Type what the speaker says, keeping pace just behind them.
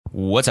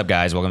What's up,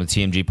 guys? Welcome to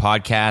TMG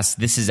Podcast.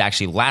 This is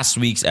actually last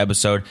week's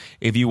episode.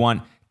 If you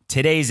want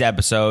today's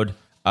episode,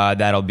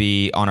 that'll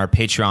be on our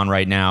Patreon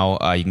right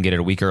now. You can get it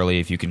a week early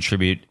if you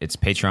contribute. It's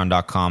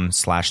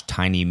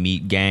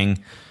patreon.com/tinymeatgang.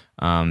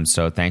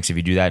 So thanks if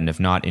you do that. And if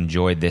not,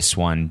 enjoy this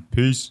one.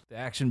 Peace. The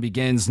action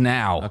begins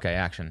now. Okay,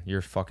 action.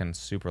 You're fucking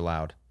super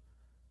loud.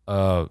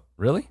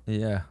 Really?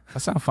 Yeah. That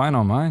sounds fine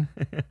on mine.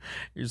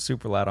 You're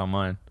super loud on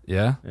mine.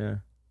 Yeah? Yeah.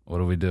 What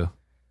do we do?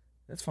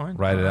 That's fine.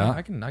 Write it out?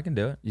 I can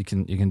do it. You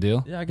can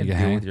deal? Yeah, I can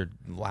deal with your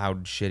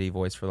loud, shitty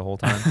voice for the whole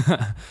time.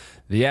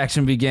 The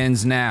action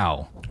begins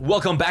now.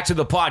 Welcome back to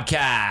the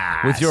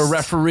podcast. With your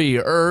referee,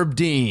 Herb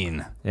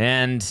Dean.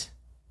 And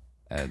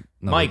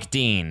Mike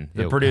Dean,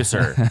 the Yeah.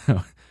 producer.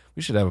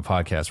 We should have a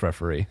podcast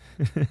referee.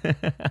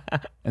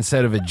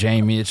 Instead of a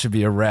Jamie, it should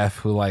be a ref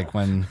who, like,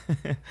 when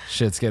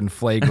shit's getting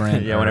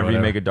flagrant. Yeah, or whenever you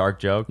whatever, make a dark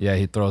joke. yeah,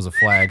 he throws a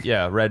flag.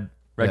 Yeah, red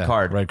Yeah,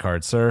 card. Red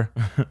card, sir.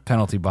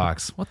 Penalty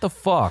box. What the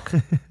fuck?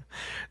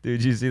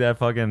 Dude, you see that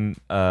fucking,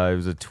 it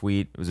was a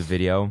tweet, it was a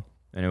video,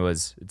 and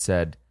it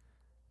said,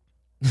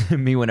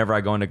 me whenever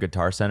I go into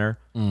Guitar Center,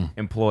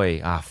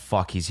 employee,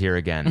 fuck, he's here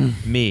again.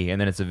 Me, and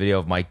then it's a video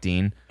of Mike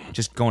Dean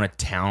just going to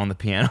town on the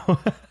piano.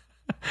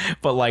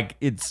 But like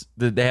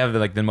they have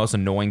like the most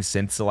annoying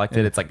synth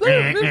selected. It's like,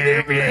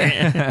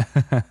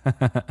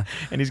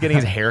 and he's getting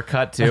his hair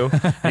cut too.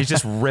 And he's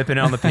just ripping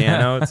it on the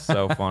piano. It's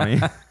so funny.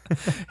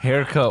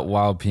 Haircut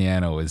while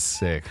piano is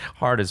sick.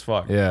 Hard as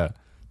fuck. Yeah.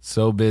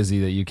 So busy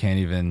that you can't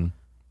even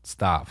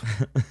stop.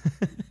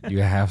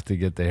 You have to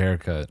get the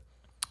haircut.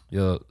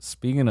 Yo,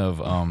 speaking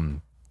of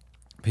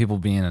people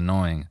being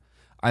annoying,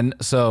 I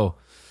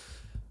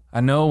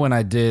know when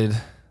I did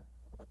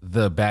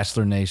the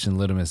Bachelor Nation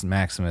Litimus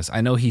Maximus,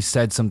 I know he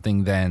said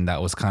something then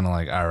that was kind of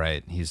like, all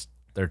right,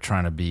 they're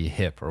trying to be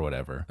hip or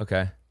whatever.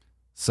 Okay.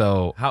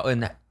 So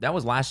And that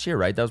was last year,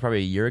 right? That was probably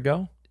a year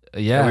ago.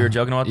 yeah, That we were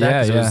joking about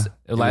that. Yeah, yeah.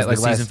 It was the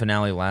season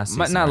finale last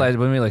season. Not right? last,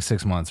 but maybe like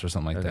 6 months or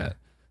something like Okay. that.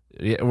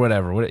 Yeah,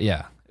 whatever.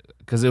 Yeah,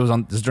 because this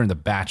is during the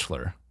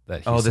Bachelor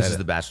that. This said is it.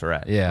 the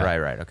Bachelorette. Yeah.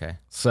 Right. Okay.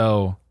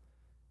 So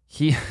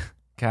he,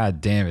 God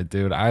damn it,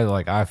 dude!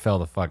 I fell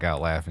the fuck out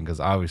laughing because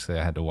obviously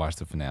I had to watch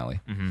the finale,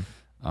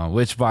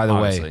 which by the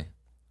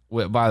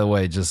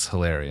way, just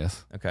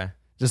hilarious. Okay.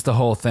 Just the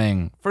whole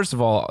thing. First of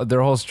all,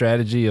 their whole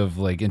strategy of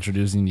like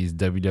introducing these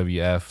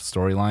WWF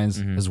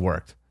storylines has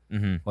worked.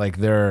 Like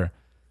they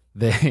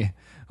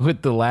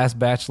with the last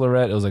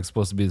Bachelorette, it was like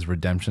supposed to be this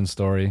redemption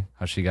story.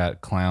 How she got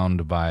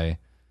clowned by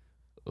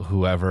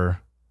whoever.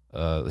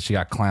 She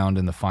got clowned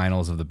in the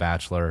finals of The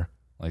Bachelor.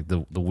 Like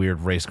the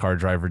weird race car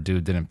driver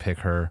dude didn't pick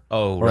her.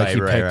 Oh, or like right,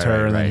 he right, picked right,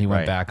 her and then right, he went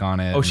right. back on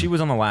it. Oh, she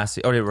was on the last.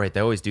 Oh, right. They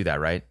always do that,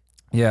 right?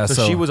 Yeah.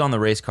 So she was on the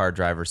race car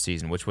driver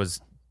season, which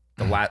was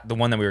the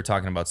one that we were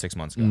talking about 6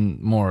 months ago.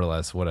 more or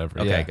less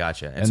whatever. Okay, yeah.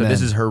 gotcha. And And so this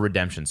then- is her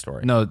redemption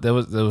story. No, there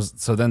was.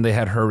 So then they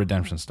had her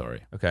redemption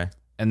story. Okay.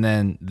 And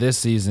then this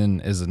season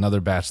is another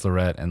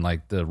Bachelorette, and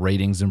like the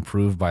ratings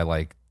improved by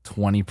like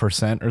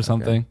 20% or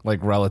something,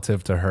 like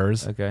relative to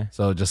hers. Okay.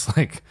 So just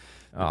like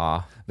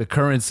Aw. the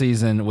current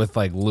season with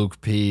like Luke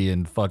P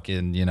and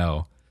fucking,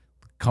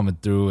 coming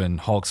through and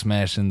Hulk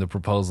smashing the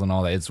proposal and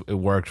all that, it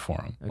worked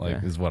for him. Okay.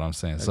 Like is what I'm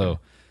saying. So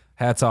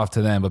hats off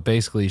to them. But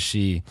basically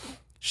she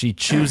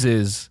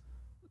chooses,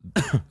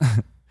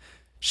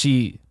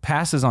 she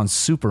passes on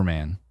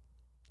Superman,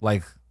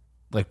 like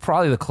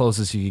probably the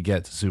closest you could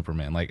get to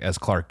Superman, like as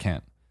Clark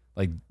Kent.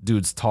 Like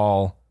dude's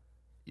tall,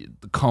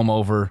 comb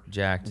over,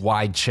 Jacked.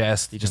 wide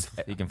chest.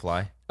 He can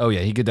fly. Oh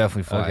yeah, he could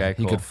definitely fly. Okay,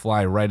 He cool. could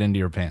fly right into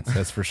your pants.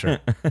 That's for sure.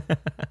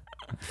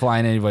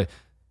 Flying anybody.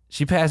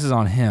 She passes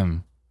on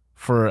him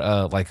for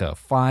like a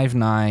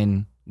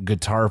 5'9"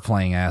 guitar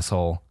playing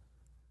asshole.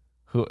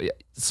 Who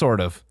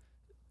sort of.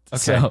 Okay.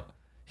 So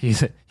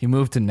he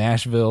moved to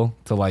Nashville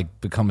to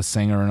like become a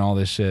singer and all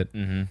this shit.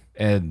 Mm-hmm.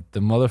 And the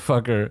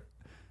motherfucker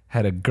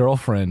had a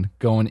girlfriend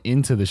going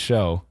into the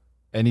show,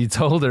 and he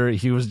told her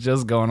he was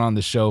just going on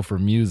the show for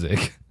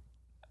music.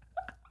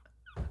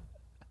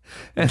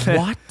 And then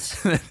What?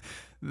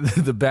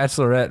 the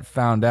Bachelorette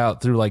found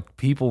out through like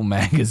People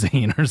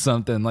magazine or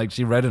something. Like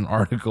she read an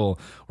article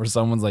where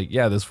someone's like,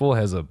 "Yeah, this fool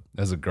has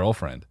a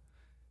girlfriend."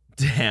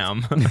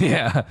 Damn.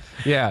 Yeah,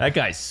 yeah, That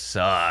guy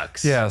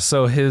sucks. yeah.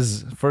 So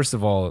first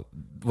of all,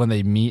 when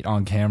they meet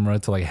on camera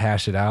to like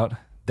hash it out,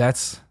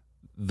 that's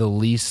the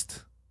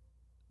least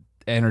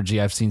energy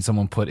I've seen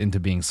someone put into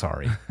being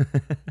sorry.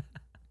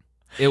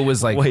 It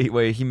was like,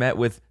 Wait. He met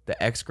with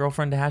the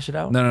ex-girlfriend to hash it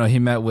out? no. He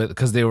met with,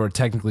 because they were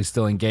technically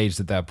still engaged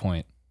at that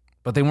point,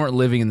 but they weren't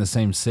living in the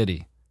same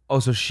city. Oh,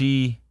 so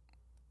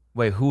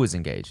wait, who was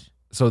engaged?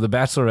 So the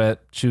Bachelorette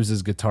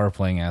chooses guitar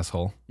playing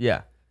asshole.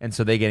 Yeah. And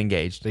so they get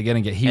engaged. They get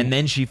engaged. And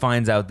then she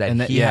finds out that And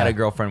then- he had yeah. a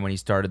girlfriend when he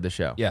started the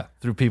show. yeah,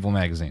 through People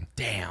magazine.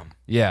 Damn.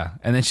 Yeah,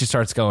 and then she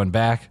starts going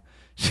back.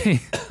 She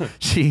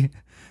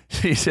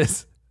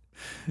just,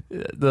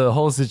 the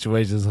whole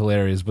situation is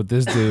hilarious. But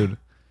this dude,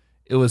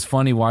 it was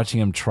funny watching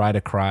him try to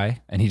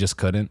cry, and he just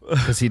couldn't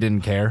because he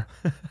didn't care.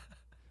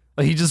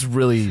 Like he just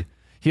really,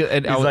 He's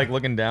like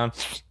looking down.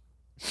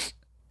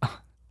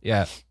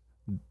 yeah.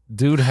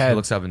 Dude He had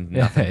looks up and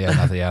nothing. yeah,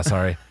 nothing. Yeah,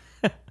 sorry.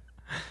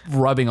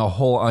 Rubbing a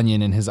whole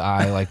onion in his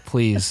eye, like,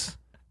 please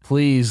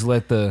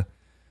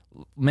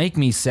make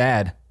me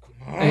sad.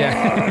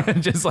 Yeah,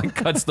 just like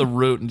cuts the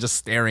root and just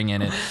staring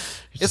in it.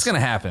 It's gonna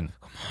happen.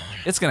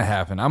 It's gonna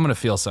happen. I'm gonna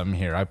feel something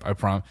here. I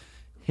promise.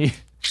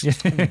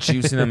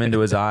 Juicing him into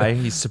his eye.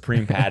 He's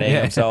supreme patting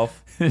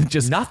himself.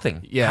 Just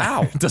Nothing. Yeah.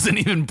 How? Doesn't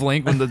even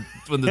blink when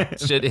the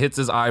shit hits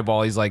his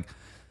eyeball. He's like,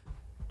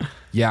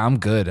 yeah, I'm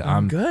good.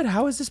 I'm Good.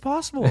 How is this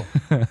possible?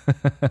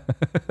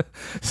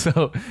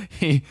 So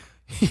he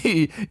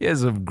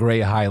has some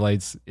great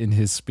highlights in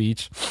his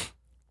speech.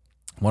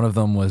 One of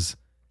them was,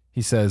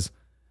 he says,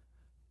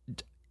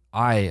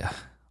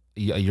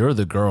 you're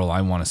the girl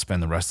I want to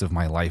spend the rest of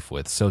my life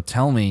with. So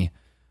tell me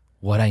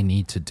what I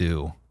need to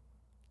do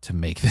to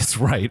make this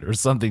right, or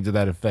something to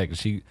that effect.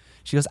 She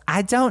goes,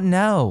 I don't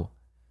know.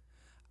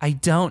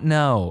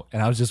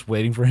 And I was just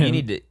waiting for him. You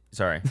need to.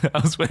 Sorry. I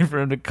was waiting for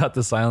him to cut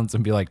the silence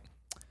and be like,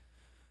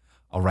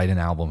 I'll write an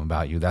album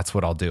about you. That's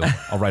what I'll do.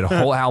 I'll write a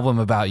whole album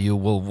about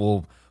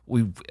you.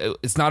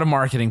 It's not a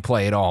marketing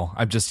play at all.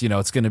 I'm just,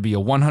 it's going to be a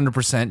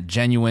 100%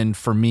 genuine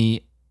for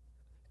me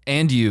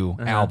and you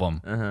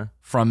album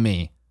from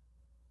me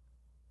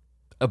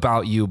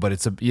about you, but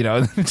it's just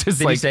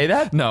Did like, he say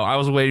that? No, I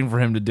was waiting for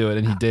him to do it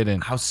and he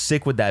didn't. How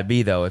sick would that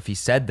be though if he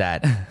said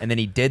that and then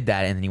he did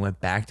that and then he went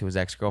back to his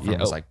ex-girlfriend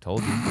and was like,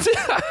 told you.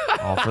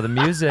 All for the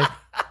music.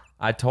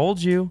 I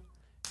told you.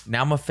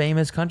 Now I'm a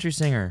famous country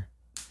singer.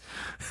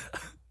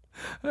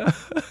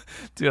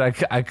 Dude,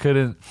 I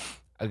couldn't.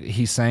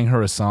 He sang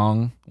her a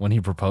song when he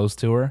proposed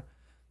to her,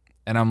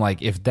 and I'm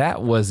like, if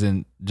that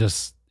wasn't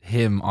just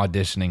him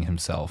auditioning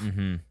himself, he's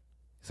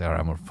like, all right,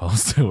 I'm gonna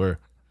propose to her.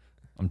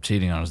 I'm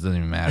cheating on her. It doesn't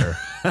even matter.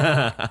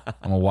 I'm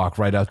gonna walk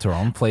right up to her.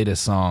 I'm gonna play this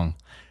song,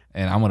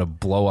 and I'm gonna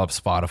blow up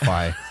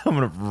Spotify. I'm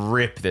going to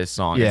rip this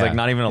song. Yeah. It's like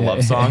not even a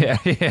love song. Yeah.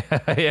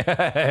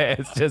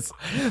 It's just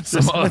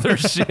some other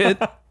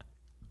shit.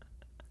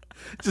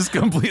 Just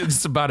completely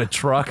just about a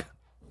truck.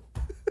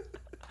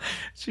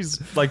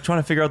 She's like trying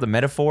to figure out the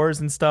metaphors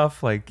and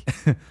stuff. Like,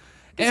 And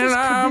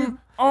I'm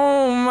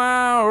on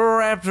my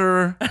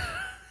Raptor,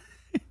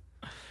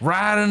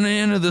 riding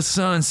into the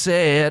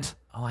sunset.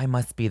 oh, I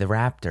must be the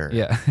Raptor.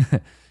 Yeah.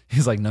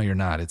 He's like, no, you're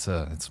not. It's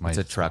my It's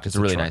a truck. It's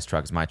a really nice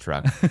truck. It's my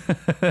truck.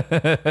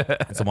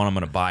 It's the one I'm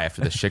going to buy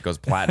after this shit goes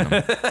platinum.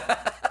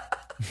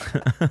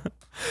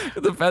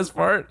 The best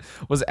part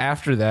was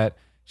after that,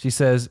 she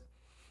says,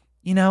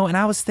 and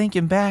I was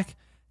thinking back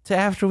to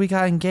after we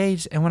got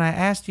engaged, and when I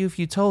asked you if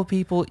you told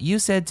people, you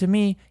said to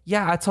me,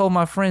 yeah, I told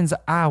my friends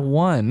I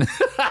won.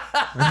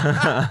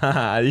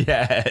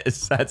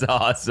 Yes, that's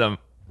awesome.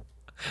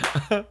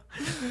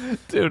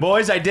 Dude.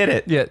 Boys, I did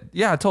it.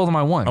 Yeah, I told them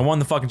I won. I won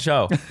the fucking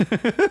show.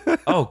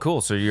 Oh,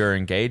 cool. So you're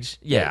engaged?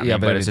 Yeah, Yeah,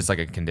 but but it's just like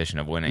a condition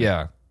of winning.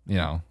 Yeah, It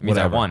means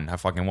whatever. I won. I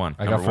fucking won.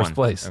 I got Number first one.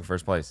 place. I got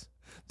first place.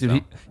 Dude,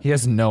 So. he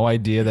has no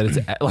idea that it's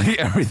like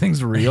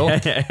everything's real.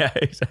 Yeah,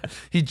 exactly.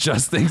 He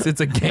just thinks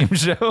it's a game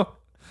show.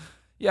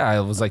 Yeah, I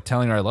was like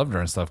telling her I loved her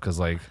and stuff because,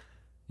 like,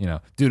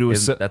 dude, it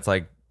was That's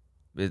like,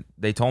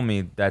 they told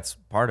me that's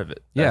part of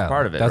it. That's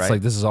part of it, That's right?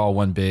 like, this is all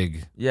one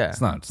big. Yeah.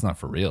 It's not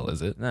for real,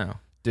 is it? No.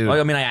 Dude. Well,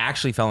 I mean, I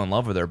actually fell in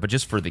love with her, but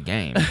just for the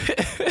game.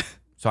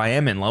 So I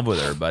am in love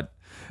with her, but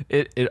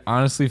It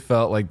honestly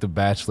felt like The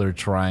Bachelor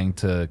trying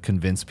to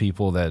convince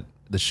people that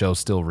the show's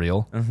still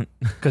real.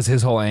 Because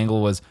his whole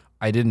angle was,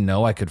 I didn't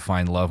know I could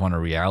find love on a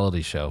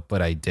reality show,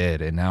 but I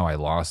did, and now I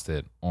lost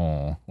it.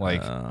 Oh,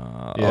 like,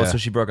 oh, so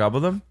she broke up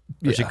with him?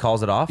 Or she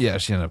calls it off? yeah,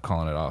 she ended up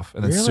calling it off.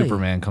 And then Really?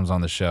 Superman comes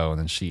on the show, and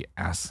then she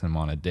asks him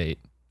on a date.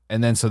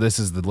 And then, so this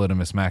is the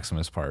Litimus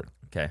Maximus part.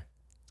 Okay.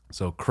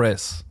 So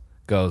Chris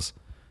goes,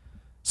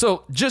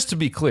 so just to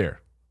be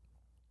clear,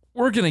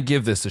 we're going to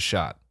give this a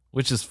shot,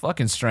 which is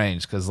fucking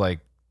strange because, like,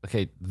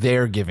 okay,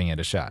 they're giving it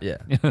a shot. Yeah.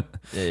 Yeah.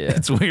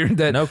 It's weird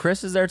that. No,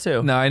 Chris is there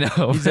too. No, I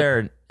know. He's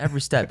there every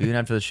step, even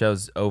after the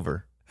show's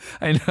over.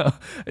 I know.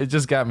 It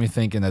just got me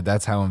thinking that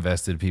that's how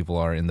invested people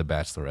are in The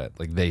Bachelorette.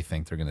 Like, they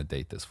think they're going to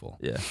date this fool.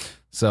 Yeah.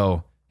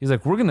 So he's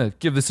like, we're going to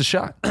give this a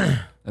shot.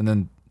 And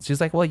then she's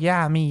like, well,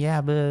 yeah,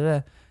 blah, blah,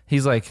 blah.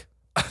 He's like,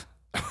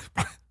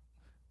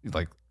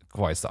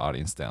 quiets the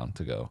audience down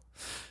to go,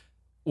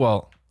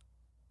 well,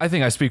 I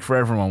think I speak for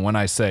everyone when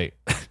I say,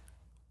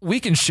 we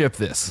can ship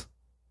this.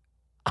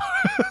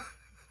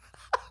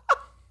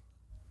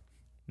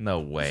 No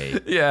way.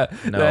 Yeah,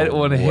 No that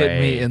one hit me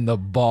way. in the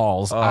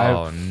balls.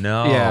 Oh,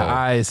 no. Yeah,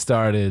 I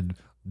started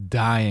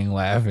dying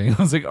laughing.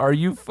 I was like, are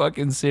you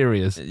fucking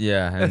serious?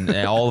 Yeah, and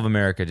all of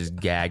America just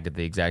gagged at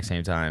the exact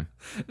same time.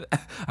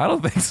 I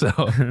don't think so.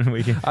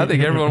 We can- I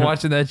think everyone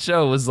watching that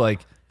show was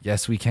like,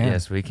 yes, we can.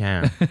 Yes, we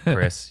can.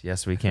 Chris,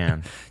 yes, we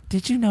can.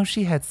 Did you know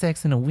she had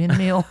sex in a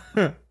windmill?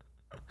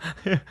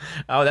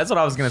 Oh, that's what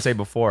I was going to say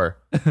before.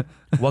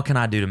 What can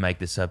I do to make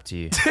this up to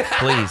you?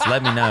 Please,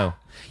 let me know.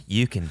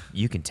 You can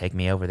take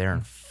me over there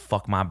and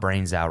fuck my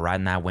brains out right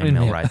in that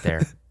windmill right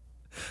there.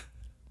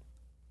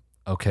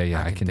 Okay,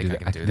 yeah, I can do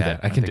that.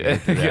 I can do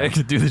that. I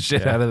can do the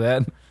shit out of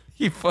that.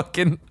 He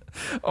fucking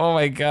Oh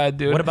my god,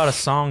 dude. What about a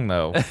song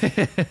though?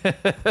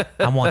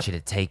 I want you to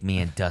take me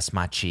and dust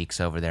my cheeks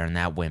over there in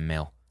that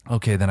windmill.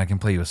 Okay, then I can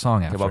play you a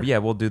song after. Well, yeah,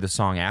 we'll do the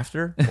song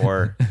after,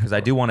 or because I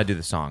do want to do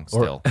the song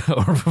still,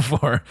 or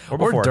before,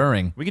 or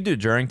during. We could do it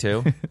during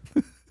too.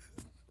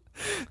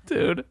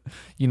 Dude,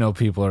 you know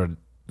people are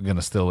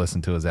gonna still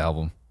listen to his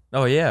album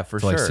Oh yeah, for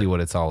to sure. like see what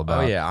it's all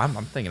about. Oh yeah, I'm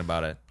thinking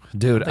about it.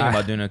 Dude, I'm thinking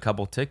about doing a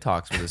couple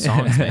TikToks with his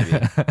songs,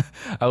 maybe.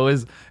 I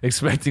was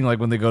expecting like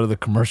when they go to the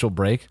commercial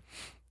break,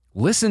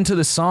 listen to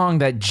the song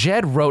that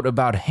Jed wrote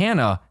about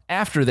Hannah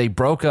after they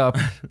broke up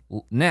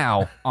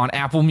now on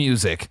Apple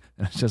Music.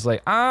 And it's just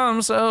like,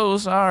 I'm so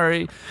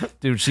sorry.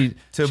 Dude, she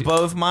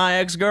Both my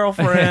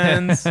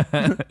ex-girlfriends.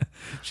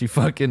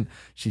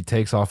 she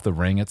takes off the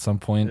ring at some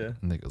point,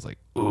 and it goes like,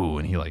 ooh,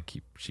 and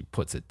she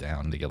puts it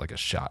down and they get like a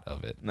shot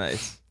of it.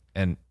 Nice.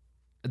 And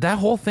that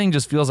whole thing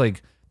just feels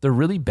like they're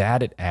really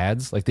bad at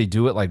ads. Like they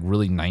do it like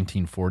really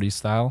 1940s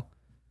style.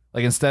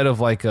 Like instead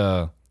of like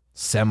a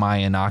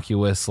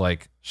semi-innocuous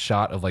like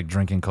shot of like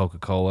drinking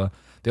Coca-Cola,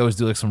 they always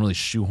do like some really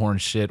shoehorn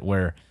shit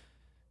where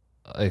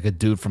like a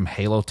dude from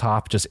Halo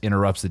Top just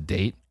interrupts a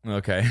date.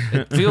 Okay.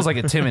 It feels like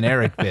a Tim and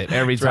Eric bit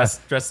every time.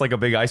 Dressed like a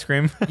big ice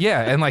cream.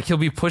 Yeah, and like he'll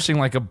be pushing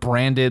like a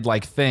branded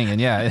like thing, and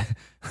yeah,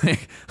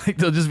 like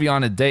they'll just be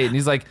on a date, and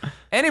he's like,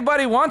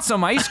 "Anybody want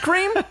some ice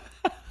cream?"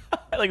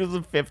 Like it was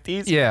the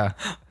 50s. Yeah,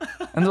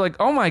 and they're like,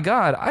 "Oh my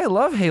god, I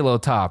love Halo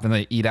Top," and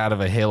they eat out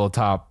of a Halo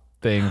Top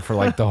thing for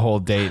like the whole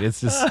date.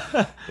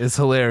 It's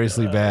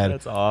hilariously bad.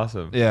 That's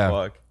awesome. Yeah.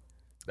 Fuck.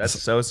 That's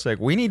so sick.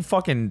 We need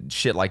fucking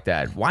shit like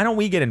that. Why don't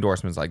we get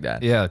endorsements like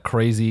that? Yeah,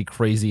 crazy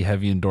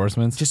heavy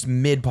endorsements. Just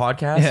mid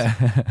podcast?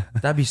 Yeah.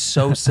 That'd be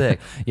so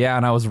sick. Yeah,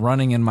 and I was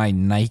running in my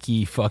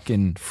Nike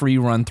fucking free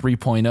run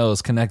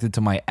 3.0s connected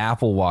to my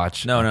Apple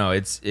Watch. No,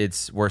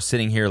 it's we're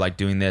sitting here like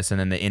doing this, and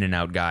then the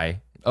In-N-Out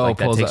guy that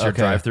pulls takes it, your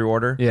okay. drive-through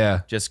order.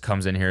 Yeah. Just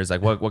comes in here, is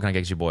like, what can I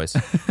get you boys?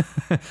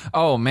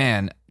 Oh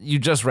man, you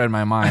just read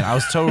my mind. I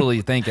was totally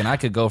thinking I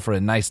could go for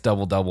a nice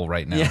double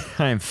right now. Yeah,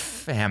 I'm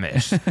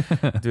famished.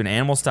 Do an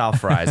animal style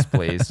fries,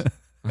 please.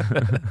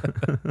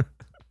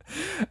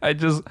 I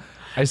That'd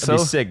be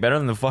sick. Better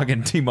than the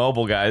fucking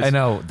T-Mobile guys. I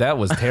know that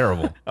was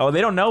terrible. Oh,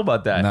 they don't know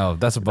about that. No,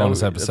 that's a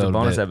bonus That's episode. a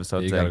bonus bit. episode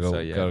You thing,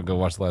 gotta go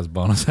watch the last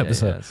bonus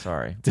episode. Yeah,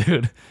 sorry.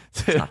 Dude,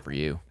 It's not for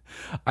you.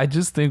 I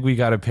just think we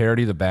got to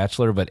parody The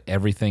Bachelor, but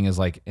everything is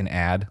like an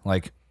ad.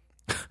 Like,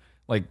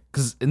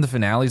 because in the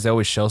finales, they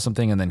always show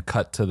something and then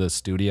cut to the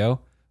studio.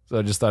 So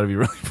I just thought it'd be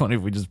really funny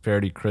if we just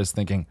parodied Chris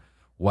thinking,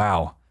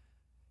 wow,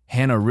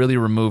 Hannah really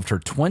removed her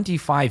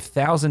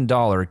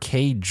 $25,000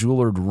 K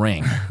jeweler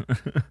ring.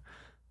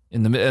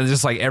 And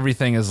just like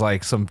everything is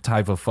like some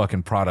type of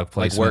fucking product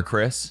placement. Like where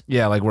Chris?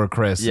 Yeah, like we're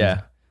Chris.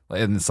 Yeah.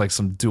 And it's like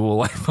some dual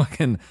like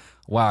fucking,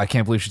 wow, I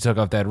can't believe she took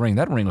off that ring.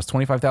 That ring was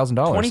 $25,000.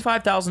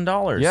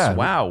 $25,000. Yeah.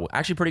 Wow.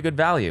 Actually pretty good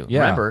value.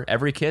 Yeah. Remember,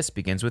 every kiss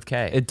begins with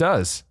K. It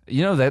does.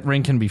 You know that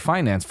ring can be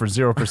financed for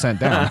 0%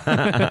 down.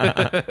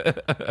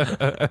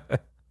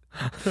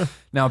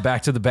 Now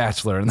back to The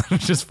Bachelor, and then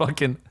just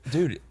fucking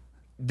Dude,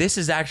 this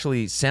is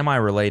actually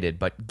semi-related,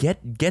 but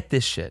get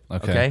this shit,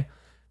 okay?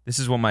 This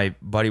is what my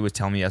buddy was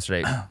telling me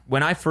yesterday.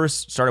 When I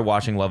first started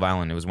watching Love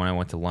Island, it was when I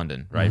went to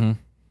London, right?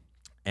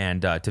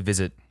 And to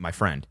visit my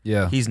friend.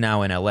 Yeah. He's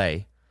now in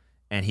LA,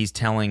 and he's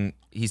telling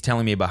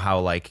me about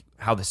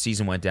how the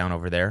season went down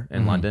over there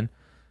in London.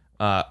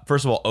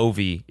 First of all,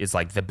 Ovi is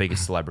like the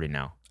biggest celebrity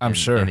now. I'm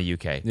sure. In the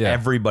UK. Yeah.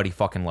 Everybody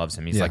fucking loves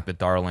him. He's Yeah. like the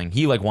darling.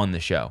 He like won the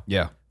show.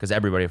 Yeah. Because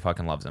everybody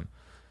fucking loves him.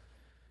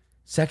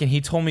 Second,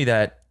 he told me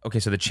that, okay,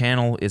 so the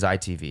channel is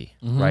ITV,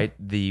 right?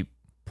 The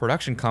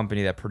production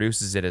company that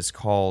produces it is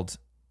called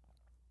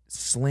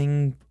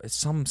Sling,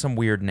 some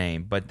weird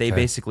name, but they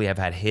basically have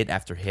had hit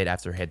after hit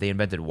after hit. They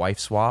invented Wife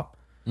Swap.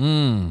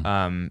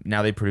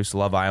 Now they produce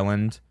Love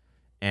Island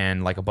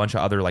and like a bunch of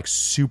other like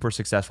super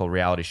successful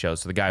reality shows.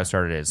 So the guy who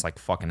started it is like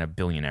fucking a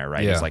billionaire,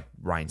 right? Yeah. He's like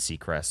Ryan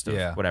Seacrest of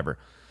Yeah. whatever.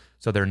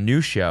 So their new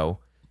show,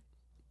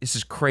 this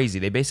is crazy.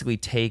 They basically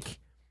take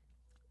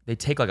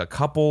like a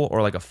couple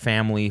or like a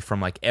family from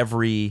like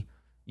every,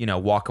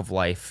 walk of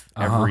life,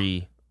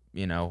 every,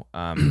 it's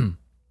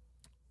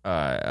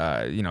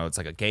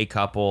like a gay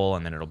couple,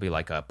 and then it'll be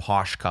like a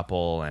posh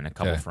couple and a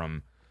couple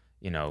from,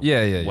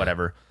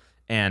 whatever.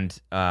 And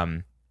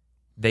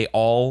they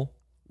all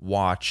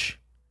watch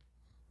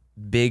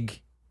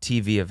big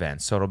TV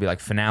events. So it'll be like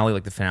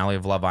the finale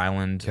of Love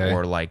Island,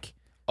 or like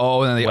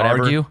and then they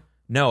whatever. argue.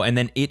 No, and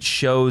then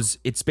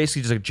it's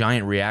basically just a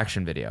giant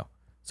reaction video.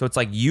 So it's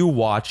like you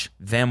watch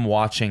them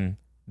watching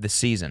the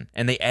season,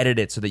 and they edit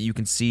it so that you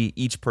can see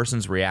each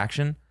person's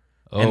reaction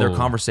and their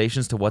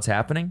conversations to what's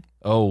happening.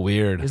 Oh,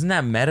 weird. Isn't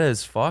that meta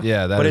as fuck?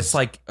 Yeah, but it's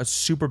like a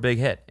super big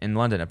hit in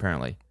London,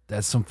 apparently.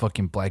 That's some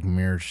fucking Black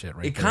Mirror shit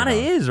right It there. kind of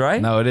is, right?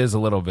 No, it is a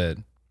little bit.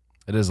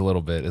 It is a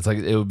little bit. It's like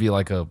it would be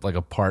like a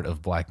part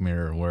of Black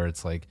Mirror where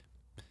it's like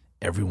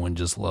everyone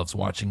just loves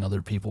watching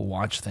other people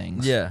watch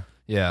things. Yeah.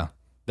 Yeah.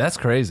 That's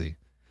crazy.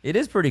 It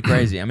is pretty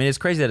crazy. I mean, it's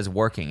crazy that it's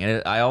working.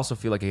 And I also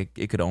feel like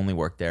it could only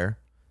work there.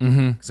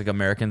 Because like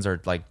Americans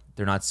are like,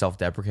 they're not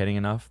self-deprecating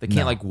enough. They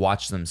can't like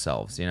watch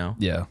themselves,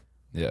 Yeah.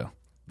 Yeah.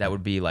 that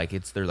would be like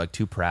they're like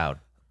too proud.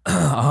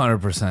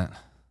 100%.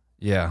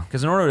 Yeah.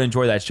 Because in order to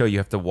enjoy that show, you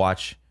have to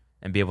watch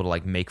and be able to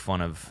like make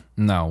fun of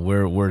No,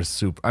 we're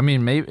super. I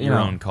mean, maybe your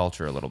own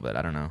culture a little bit.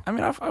 I don't know. I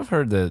mean, I've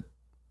heard that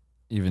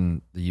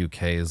even the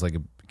UK is like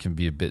can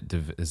be a bit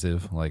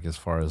divisive, like as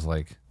far as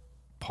like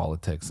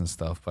politics and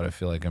stuff. But I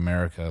feel like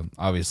America,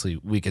 obviously,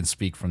 we can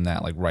speak from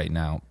that. Like right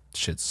now,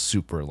 shit's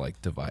super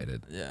like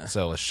divided. Yeah.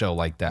 So a show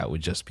like that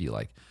would just be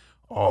like,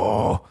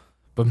 oh,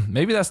 but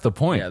maybe that's the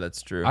point. Yeah,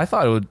 that's true. I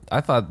thought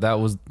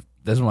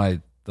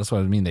that's what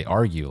I mean. They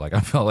argue. Like I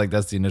felt like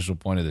that's the initial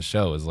point of the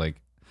show is like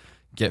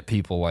get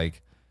people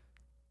like.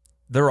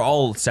 They're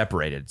all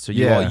separated, so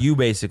you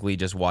basically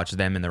just watch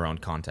them in their own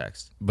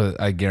context.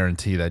 But I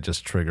guarantee that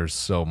just triggers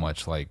so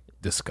much like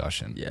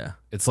discussion. Yeah,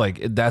 it's like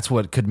that's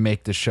what could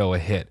make the show a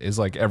hit. Is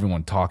like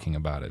everyone talking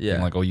about it. Yeah,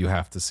 and like oh, you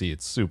have to see.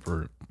 It's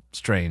super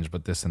strange,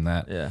 but this and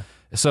that. Yeah.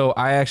 So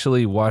I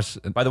actually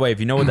watched. By the way, if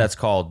you know what that's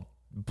called,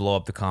 blow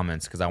up the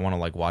comments because I want to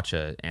like watch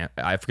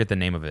I forget the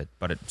name of it,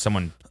 but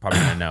someone probably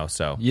gonna know.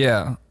 So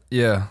yeah.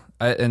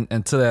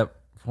 And to that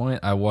point,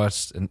 I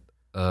watched an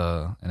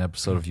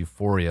episode of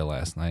Euphoria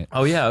last night.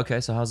 Oh yeah, okay.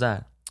 So how's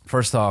that?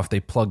 First off, they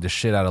plugged the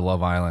shit out of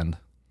Love Island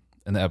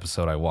in the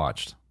episode I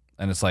watched,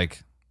 and it's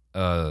like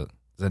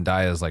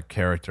Zendaya's like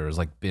character is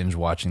like binge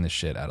watching the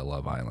shit out of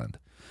Love Island,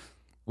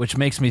 which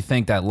makes me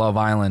think that Love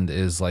Island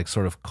is like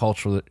sort of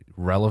culturally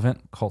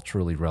relevant,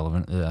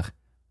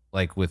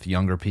 like with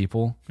younger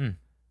people,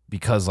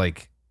 because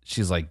like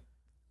she's like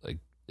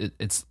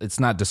it's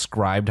not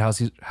described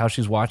how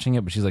she's watching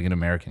it, but she's like an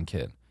American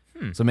kid.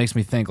 So it makes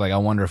me think like I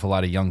wonder if a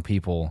lot of young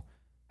people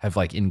have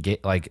like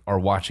are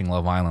watching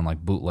Love Island like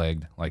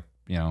bootlegged, like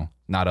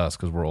not us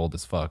because we're old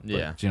as fuck. But,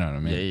 Yeah, do you know what I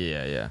mean?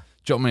 Yeah.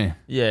 Joe me.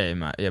 Yeah,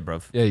 man. Yeah,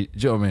 bro. Yeah,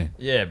 Joe me.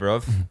 Yeah, bro.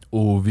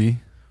 Ovi.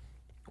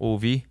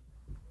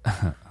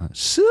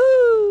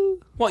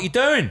 Shoo. What you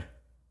doing?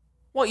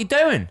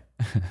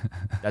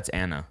 That's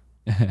Anna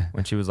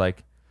when she was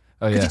like,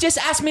 oh yeah. Could you just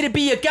ask me to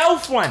be your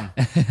girlfriend?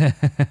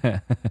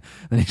 Then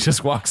he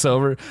just walks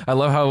over. I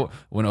love how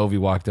when Ovi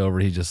walked over,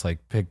 he just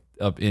like picked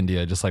up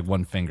India, just like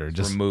one finger,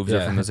 just removes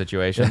her from the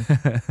situation.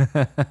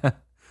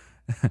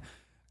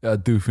 I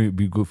do think it'd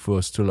be good for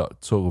us to like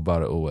talk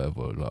about it or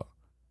whatever. Like.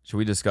 Should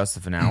we discuss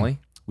the finale?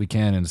 We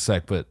can in a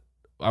sec, but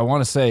I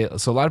want to say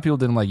so. A lot of people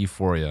didn't like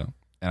Euphoria,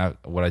 and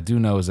what I do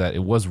know is that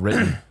it was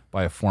written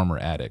by a former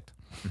addict.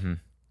 Mm-hmm.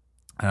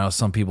 I know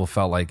some people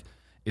felt like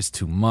it's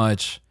too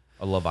much.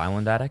 A Love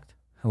Island addict?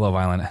 Love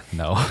Island,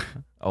 no.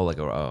 Oh, like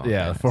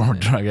yeah, former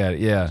drug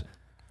addict, yeah.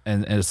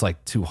 And it's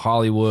like too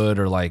Hollywood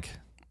or like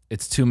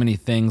it's too many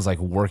things like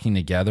working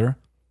together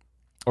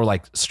or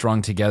like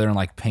strung together and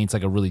like paints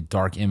like a really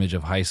dark image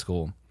of high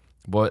school.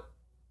 But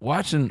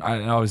watching,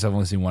 I obviously I've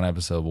only seen one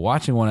episode, but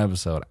watching one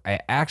episode, I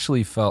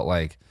actually felt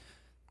like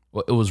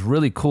what it was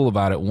really cool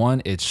about it.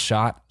 One, it's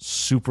shot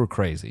super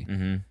crazy.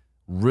 Mm-hmm.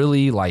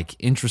 Really like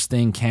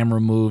interesting camera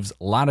moves,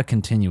 a lot of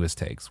continuous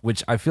takes,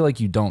 which I feel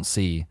like you don't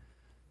see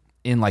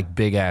in like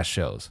big ass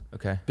shows.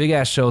 Okay. Big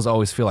ass shows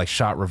always feel like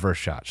shot, reverse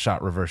shot.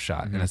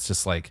 Mm-hmm. And it's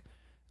just like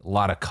a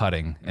lot of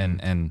cutting. Mm-hmm.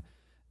 And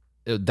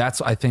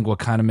that's, I think, what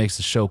kind of makes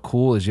the show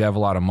cool is you have a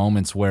lot of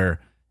moments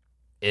where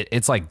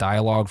it's like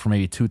dialogue for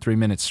maybe 2-3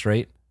 minutes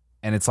straight.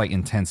 And it's like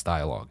intense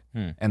dialogue.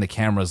 And the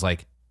camera's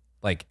like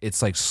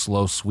it's like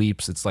slow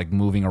sweeps. It's like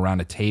moving around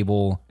a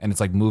table and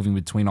it's like moving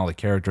between all the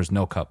characters,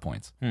 no cut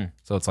points.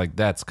 So it's like,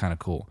 that's kind of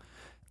cool.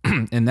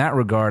 In that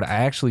regard,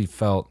 I actually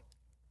felt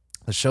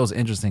the show's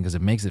interesting because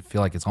it makes it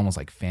feel like it's almost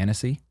like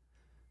fantasy.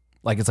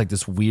 Like it's like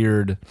this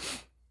weird,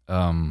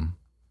 oh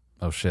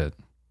shit.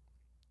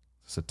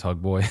 It's a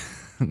tug boy.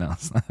 No,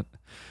 it's not.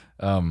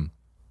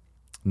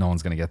 No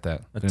one's going to get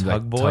that. A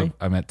tug boy?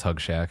 I meant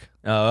Tug Shack.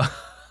 Oh,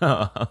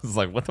 I was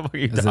like, what the fuck are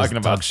you Is talking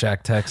about? Tug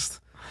Shack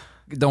text.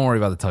 Don't worry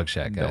about the Tug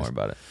Shack, guys. Don't worry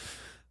about it.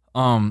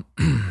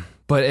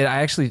 But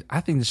I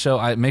think the show,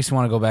 it makes me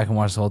want to go back and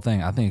watch the whole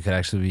thing. I think it could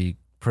actually be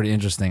pretty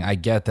interesting. I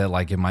get that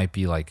like it might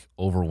be like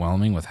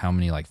overwhelming with how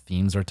many like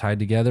themes are tied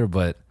together,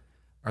 but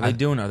are they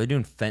doing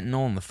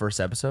fentanyl in the first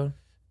episode?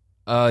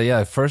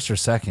 Yeah, first or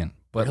second.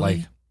 But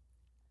really?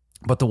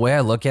 But the way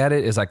I look at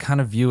it is I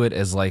kind of view it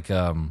as like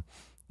the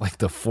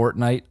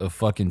Fortnite of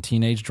fucking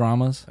teenage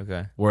dramas.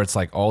 Okay. Where it's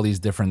like all these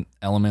different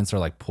elements are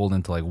like pulled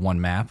into like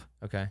one map.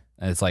 Okay.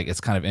 And it's like it's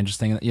kind of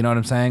interesting. You know what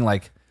I'm saying?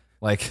 Like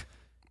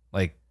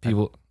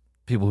people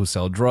who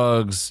sell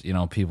drugs,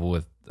 people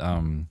with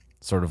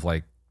sort of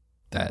like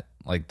that,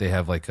 like they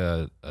have like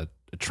a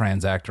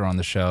transactor on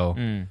the show,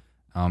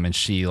 and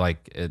she's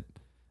like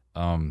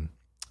kind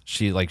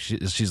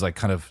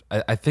of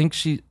I think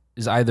she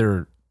is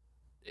either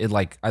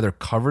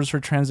covers her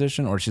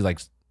transition or she's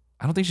like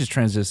I don't think she's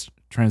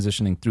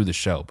transitioning through the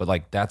show, but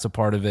like that's a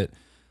part of it.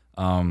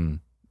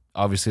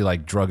 Obviously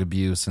like drug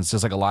abuse and it's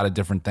just like a lot of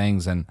different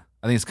things, and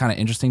I think it's kind of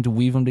interesting to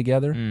weave them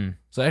together.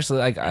 So actually,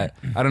 like I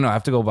don't know, I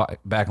have to go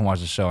back and watch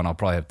the show, and I'll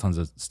probably have tons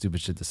of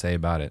stupid shit to say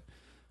about it.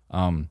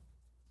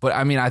 But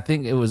I mean, I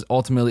think it was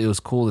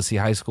cool to see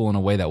high school in a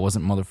way that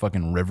wasn't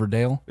motherfucking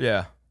Riverdale.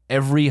 Yeah.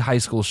 Every high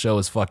school show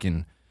is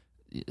fucking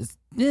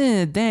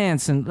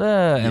dance and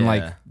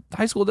like Yeah.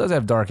 high school does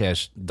have dark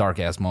ass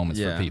moments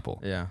for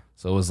people. Yeah.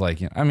 So it was like,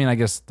 I mean, I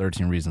guess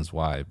 13 Reasons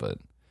Why, but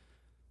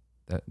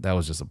that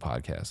was just a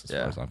podcast as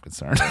far as I'm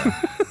concerned.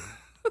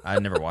 I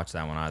never watched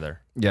that one either.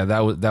 Yeah, that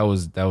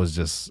was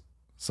just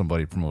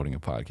somebody promoting a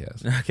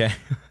podcast. Okay.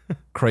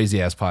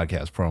 Crazy ass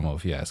podcast promo,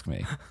 if you ask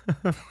me.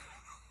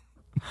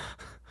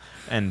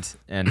 And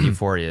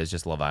Euphoria is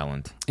just Love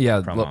Island.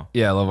 Yeah, promo.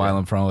 Love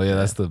Island promo. Yeah,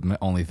 that's the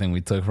only thing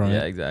we took from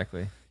Yeah, it.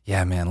 exactly.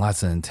 Yeah, man,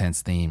 lots of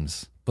intense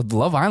themes. But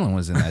Love Island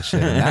was in that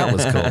shit, and that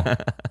was cool.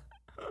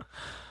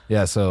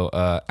 Yeah, so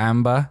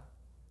Amber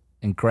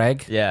and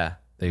Greg, Yeah.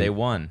 They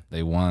won.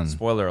 they won.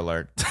 Spoiler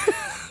alert.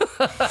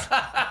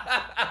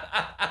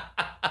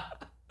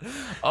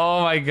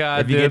 Oh my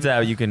god, If you get to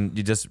that, you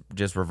just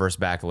reverse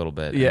back a little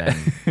bit. Yeah.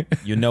 And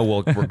you know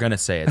we're gonna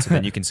say it, so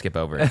then you can skip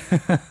over it.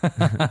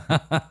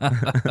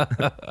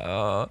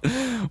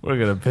 We're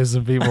gonna piss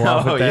some people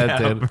off with that,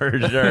 dude. for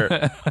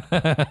sure.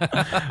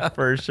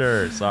 For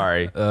sure.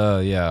 Sorry.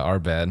 Yeah, our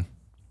bad.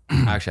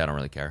 Actually, I don't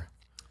really care.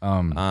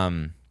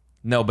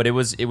 No, but it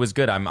was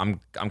good. I'm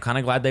kind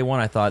of glad they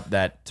won. I thought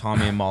that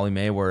Tommy and Molly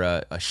May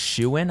were a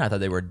shoo-in. I thought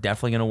they were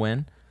definitely gonna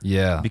win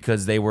Yeah,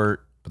 because they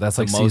were. but that's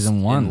the like most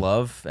season 1. in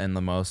love and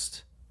the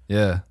most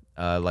Yeah,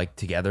 like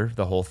together,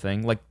 the whole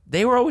thing. Like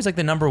they were always like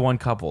the number one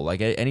couple.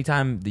 Like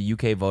anytime the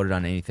UK voted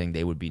on anything,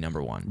 they would be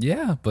number one.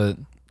 yeah, but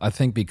I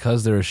think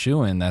because they're a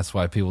shoo-in, that's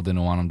why people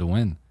didn't want them to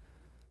win.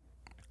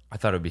 I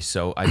just thought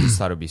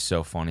it'd be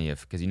so funny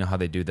because you know how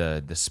they do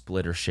the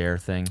split or share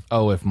thing.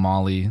 Oh, if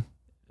Molly.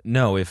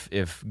 No, if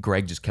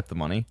Greg just kept the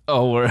money,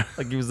 Oh, we're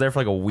like he was there for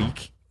like a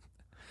week,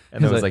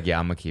 and it He's was like, like, yeah,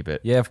 I'm gonna keep it.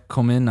 yeah. I've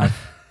come in.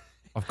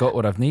 I've got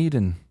what I've need,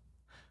 and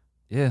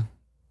yeah,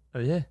 Oh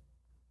yeah,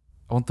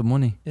 I want the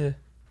money. yeah.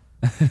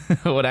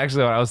 What I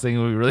was thinking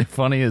would be really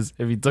funny is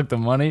if he took the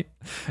money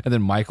and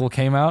then Michael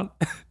came out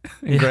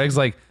and Greg's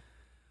like,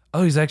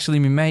 oh, he's actually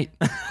my mate.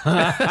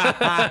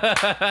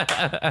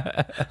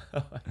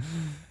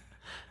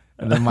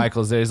 And then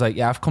Michael's there. He's like,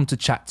 yeah, I've come to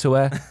chat to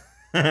her.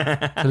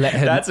 To let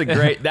her, That's a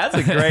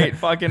great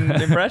fucking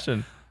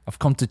impression. I've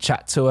come to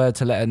chat to her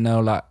to let her know,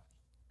 like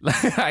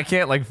I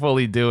can't like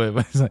fully do it,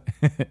 but it's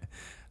like,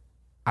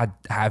 I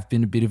have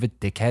been a bit of a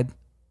dickhead,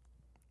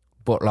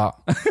 but like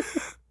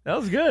That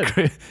was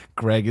good.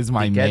 Greg is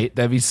my Dickhead. mate.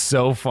 That'd be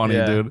so funny,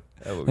 Yeah. dude.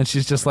 That would And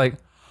she's just like,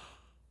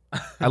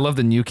 I love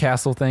the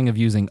Newcastle thing of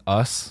using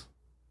us,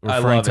 I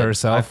referring love to it. I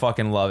herself.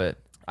 fucking love it.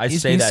 I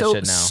He's say been that so,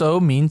 shit now. so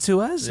mean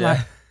to us.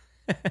 Yeah.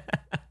 Like,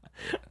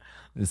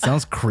 it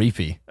sounds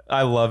creepy.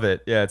 I love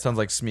it. Yeah, it sounds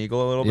like Smeagol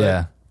a little bit.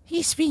 Yeah.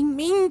 He's been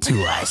mean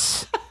to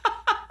us.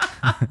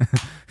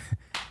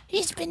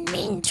 He's been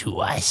mean to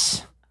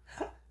us.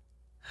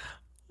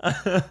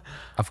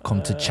 I've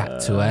come to chat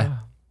to her.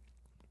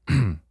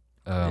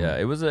 Yeah,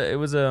 it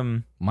was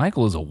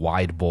Michael is a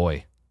wide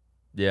boy.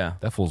 yeah.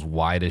 That fool's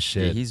wide as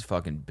Yeah, shit. he's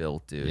fucking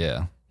built, dude.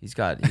 Yeah. He's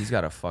got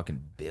a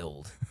fucking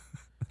build.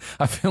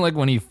 I feel like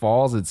when he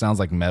falls, it sounds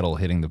like metal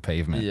hitting the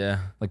pavement. Yeah.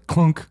 Like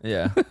clunk.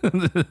 Yeah.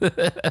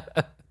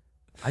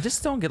 I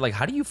just don't get like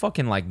how do you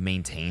fucking like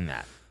maintain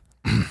that?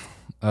 You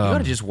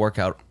gotta just work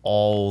out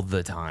all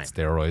the time.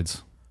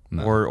 Steroids.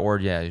 No. Or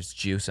yeah, just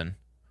juicing.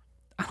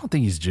 I don't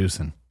think he's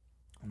juicing.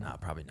 No,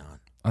 probably not.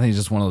 I think he's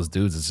just one of those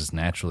dudes that's just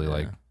naturally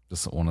like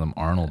just one of them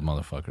Arnold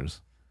motherfuckers.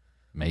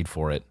 Made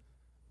for it.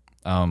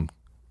 Yeah,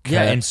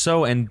 Kat-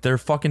 and they're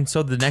fucking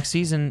so the next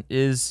season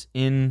is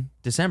in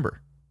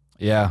December.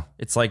 yeah,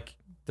 It's like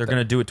they're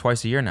gonna do it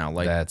twice a year now.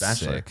 Like that's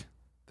Bachelor. sick.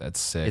 That's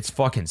sick. It's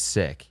fucking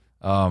sick.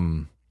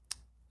 Curtis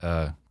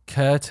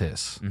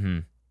Mm-hmm.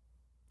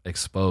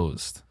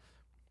 exposed.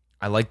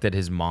 I like that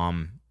his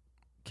mom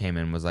came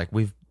in and was like,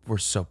 we're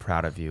so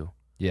proud of you.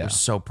 Yeah, We're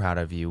so proud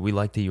of you. We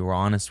like that you were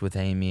honest with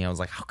Amy. I was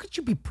like, how could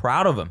you be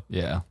proud of him?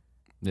 yeah,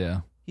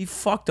 yeah, He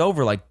fucked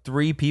over like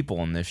 3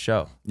 people in this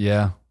show.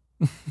 yeah.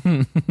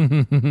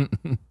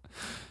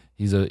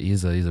 he's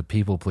a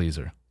people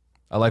pleaser.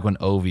 I like when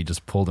Ovi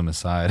just pulled him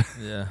aside.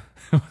 Yeah.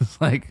 It was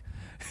like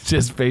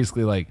just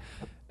basically like,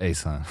 hey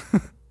son,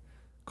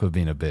 quit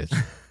being a bitch.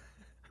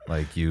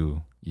 Like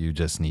you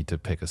just need to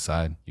pick a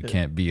side. You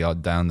can't be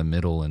out down the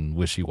middle and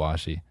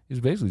wishy-washy. He's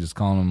basically just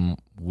calling him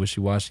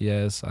wishy-washy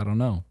as I don't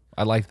know.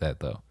 I like that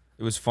though.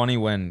 It was funny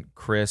when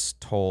Chris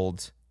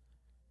told,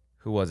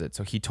 who was it?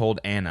 So he told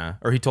Anna,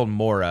 or he told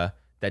Maura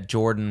that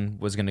Jordan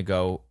was going to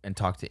go and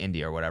talk to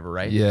India or whatever,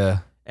 right? Yeah.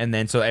 And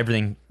then so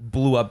everything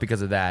blew up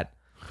because of that.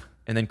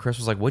 And then Chris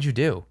was like, what'd you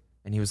do?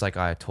 And he was like,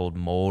 I told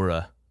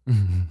Maura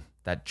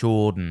that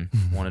Jordan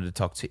wanted to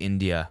talk to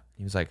India.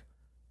 He was like,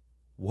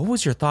 what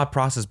was your thought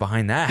process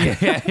behind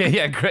that?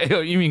 yeah. Greg,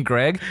 you mean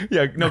Greg?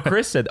 Yeah, no,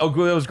 Chris said, oh, it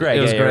was Greg.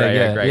 It was yeah, Greg.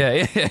 right,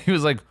 Greg. Yeah. He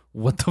was like,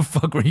 "What the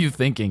fuck were you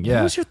thinking?" What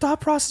Yeah. was your thought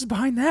process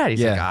behind that?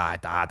 He's Yeah.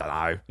 like, I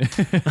don't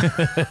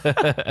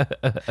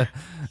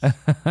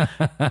know.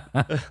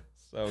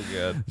 So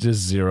good. Just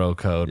zero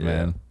code,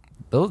 man.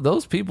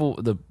 Those people,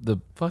 the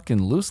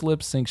fucking loose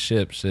lip sync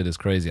shit is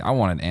crazy. I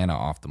wanted Anna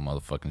off the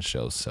motherfucking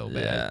show so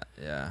bad.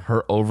 Yeah.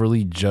 Her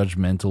overly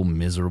judgmental,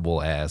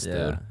 miserable ass, Yeah.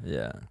 dude.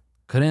 Yeah.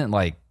 Couldn't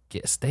like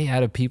stay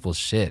out of people's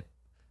shit.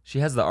 She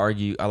has the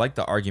argue. I like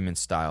the argument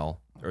style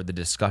or the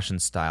discussion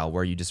style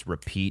where you just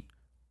repeat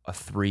a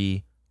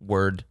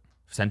 3-word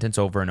sentence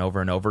over and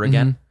over and over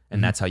again,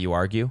 and that's how you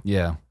argue.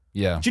 Yeah.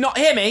 Yeah. Do you not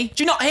hear me?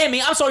 Do you not hear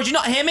me? I'm sorry, do you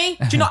not hear me?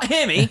 Do you not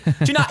hear me?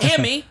 Do you not hear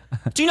me?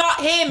 Do you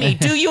not hear me?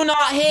 Do you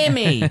not hear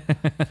me?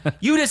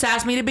 You just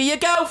asked me to be your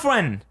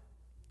girlfriend.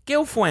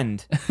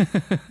 Girlfriend.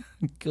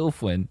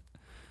 Girlfriend.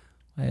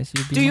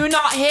 Do you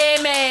not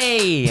hear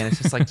me? And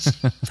it's just like,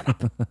 shut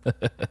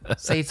up.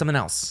 Say something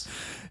else.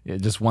 Yeah,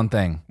 just one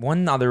thing.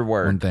 One other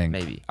word. One thing.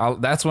 Maybe.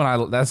 That's when I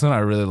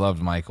really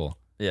loved Michael.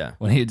 Yeah.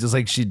 When he just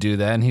like she'd do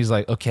that and he's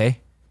like, okay,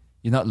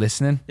 you're not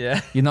listening.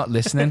 Yeah. You're not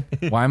listening.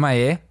 Why am I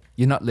here?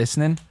 You're not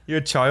listening. You're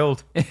a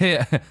child.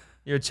 Yeah.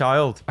 You're a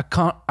child. I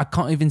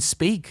can't even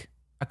speak.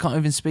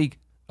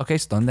 Okay,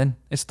 it's done then.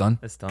 It's done.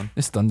 It's done.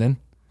 It's done then.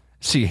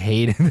 She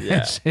hated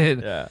that shit.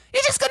 Yeah.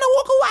 You're just gonna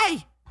walk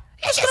away.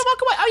 You're just gonna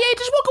walk away. Oh yeah,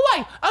 just walk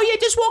away. Oh yeah,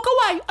 just walk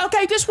away.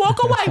 Okay, just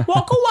walk away.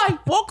 Walk away.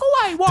 Walk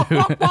away.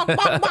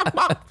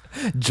 Walk.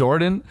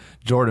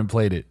 Jordan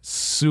played it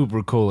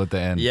super cool at the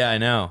end. Yeah, I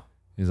know.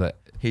 He's like,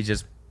 He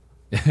just.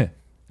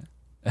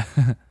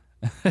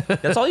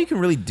 That's all you can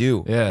really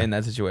do in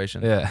that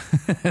situation. yeah.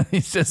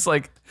 He's just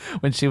like,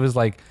 when she was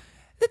like,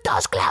 The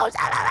door's closed.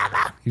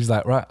 he's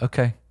like, right,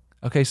 okay,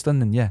 it's done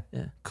then. Yeah.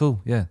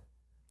 Cool. Yeah.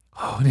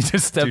 Oh, and he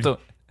just stepped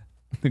up.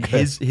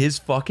 His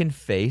fucking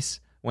face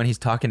when he's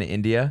talking to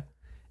India,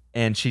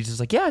 and she's just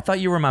like, "Yeah, I thought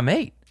you were my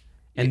mate."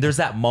 And there's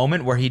that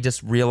moment where he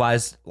just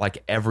realized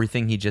like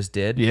everything he just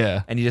did.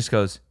 Yeah. And he just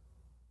goes,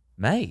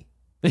 "Mate."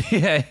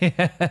 yeah.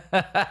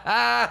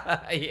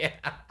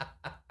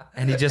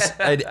 And he just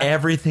and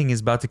everything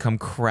is about to come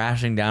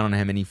crashing down on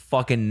him, and he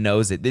fucking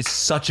knows it. This is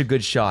such a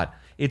good shot.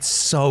 It's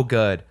so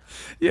good.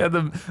 Yeah,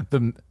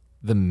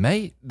 the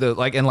mate, the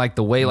like, and like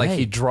the way like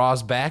he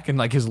draws back and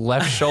like his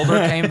left shoulder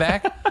came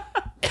back.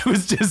 It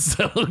was just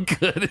so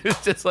good. It was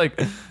just like,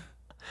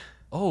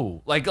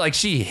 oh, like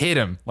she hit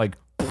him like,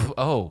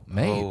 oh,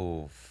 mate.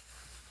 Oh,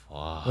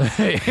 fuck.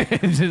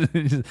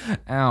 just,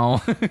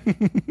 ow.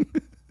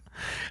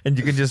 And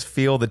you can just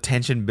feel the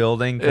tension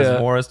building because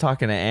Maura's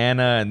talking to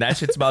Anna, and that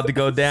shit's about to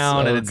go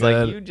down, So and it's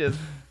good. like you just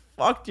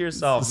fucked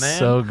yourself, man.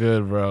 So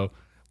good, bro.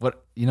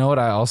 What you know? What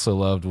I also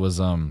loved was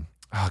oh,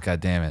 god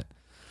damn it.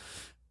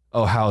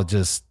 Oh, how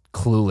just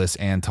clueless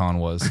Anton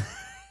was.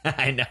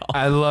 I know.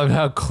 I loved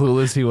how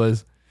clueless he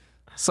was.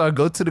 So I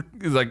go to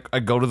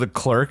the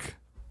clerk.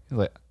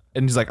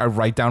 He's like, I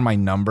write down my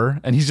number,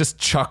 and he's just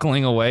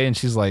chuckling away, and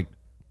she's like,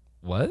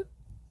 "What?"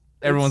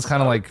 Everyone's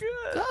kind of like,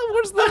 oh,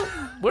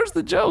 "Where's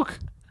the joke?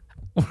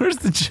 Where's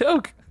the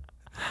joke?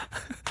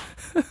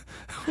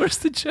 Where's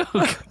the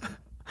joke?"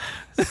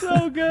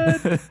 So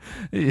good.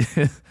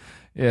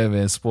 Yeah,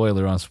 man.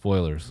 Spoiler on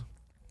spoilers.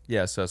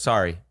 Yeah. So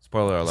sorry.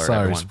 Spoiler alert. Sorry,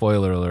 everyone.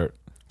 spoiler alert.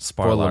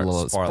 Spoiler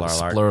alert. Spoiler alert.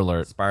 Spoiler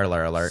alert.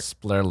 Spoiler alert.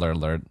 Spoiler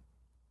alert.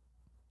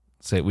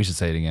 Say it. We should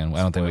say it again. I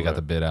don't think we got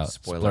the bit out.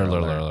 Spoiler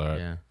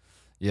alert.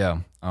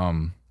 Yeah.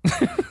 Yeah.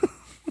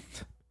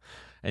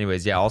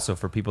 Anyways, yeah. Also,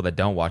 for people that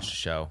don't watch the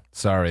show,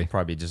 Sorry.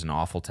 probably just an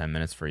awful 10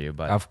 minutes for you.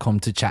 But I've come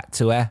to chat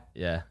to her.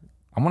 yeah.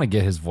 I want to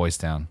get his voice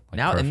down. Like,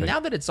 Now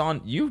perfect. that it's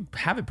on, you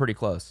have it pretty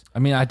close. I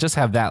mean, I just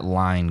have that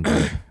line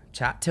good.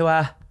 Chat to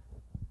her.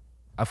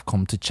 I've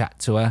come to chat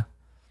to her.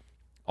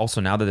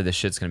 Also, now that this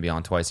shit's gonna be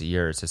on twice a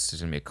year, it's just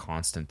gonna be a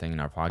constant thing in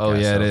our podcast. Oh,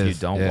 yeah, so it if is.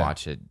 you don't Yeah.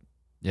 watch it,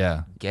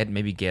 Yeah.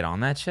 maybe get on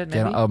that shit.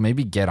 Maybe.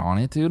 Maybe get on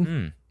it,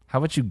 dude. How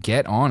about you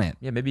get on it?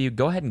 Yeah, maybe you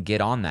go ahead and get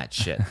on that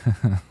shit.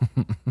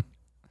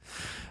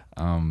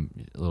 A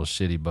little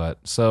shitty butt.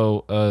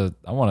 So I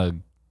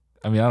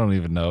don't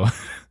even know.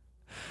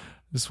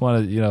 Just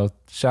want to,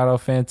 shout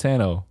out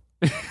Fantano.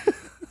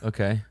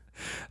 Okay.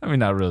 I mean,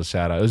 not real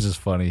shout out. It was just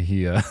funny.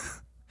 He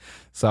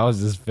so I was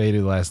just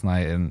faded last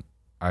night, and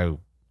I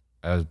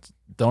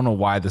don't know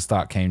why this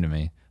thought came to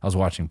me. I was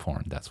watching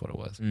porn. That's what it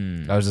was.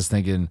 I was just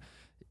thinking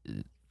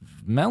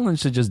Melon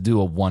should just do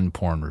a one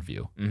porn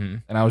review.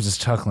 And I was just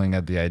chuckling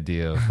at the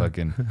idea of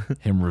fucking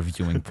him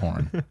reviewing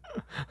porn.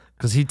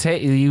 Because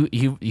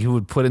he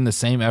would put in the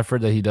same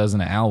effort that he does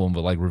in an album,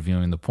 but like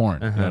reviewing the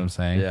porn. You know what I'm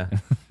saying? Yeah.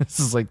 This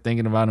is like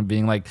thinking about him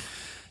being like,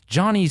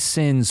 Johnny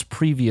Sin's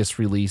previous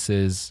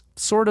releases,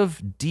 sort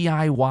of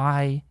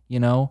DIY,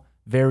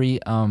 very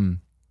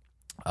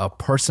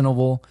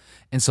personable.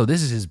 And so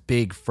this is his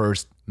big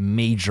first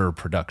major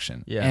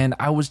production. Yeah. And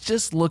I was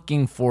just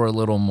looking for a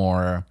little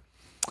more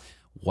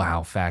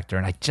wow factor,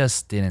 and I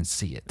just didn't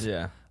see it.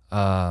 Yeah.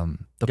 The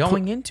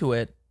Going into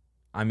it,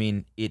 I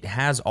mean, it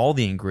has all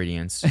the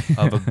ingredients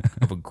of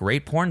a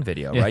great porn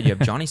video, right? You have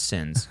Johnny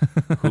Sins,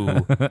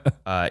 who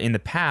in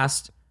the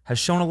past has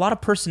shown a lot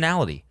of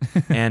personality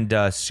and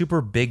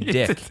super big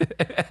dick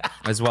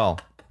as well.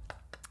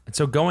 And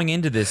so going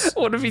into this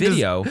What if he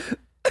video,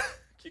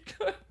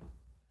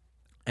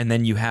 and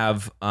then you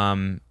have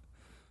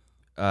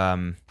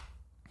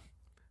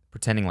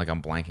pretending like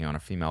I'm blanking on a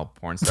female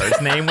porn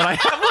star's name when I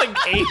have like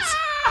 8.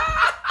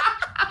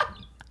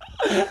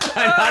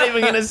 I'm not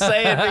even gonna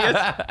say it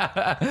because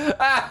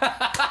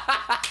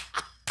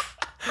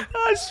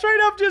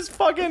Straight up just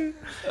fucking.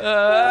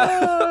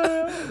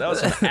 That was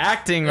some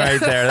acting right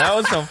there. That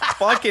was some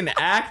fucking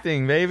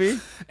acting, baby.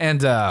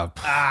 And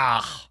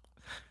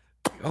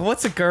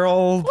What's a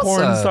girl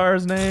porn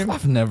star's name?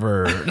 I've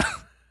never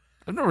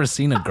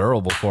seen a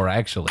girl before,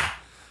 actually.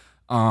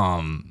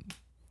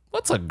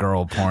 What's a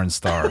girl porn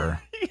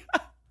star?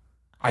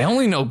 I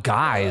only know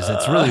guys.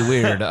 It's really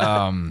weird.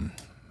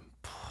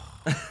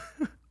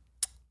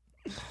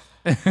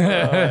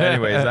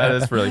 Anyways, that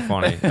is really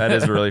funny. That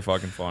is really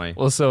fucking funny.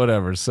 Well, so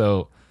whatever.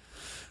 So,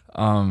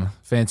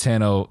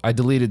 Fantano, I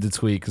deleted the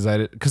tweet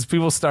because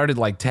people started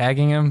like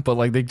tagging him, but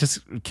like they just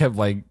kept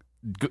like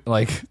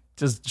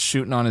just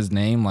shooting on his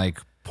name, like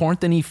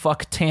Pornthany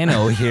fuck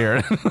Tano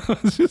here. I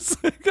was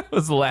just like, I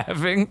was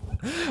laughing.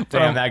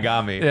 Damn, that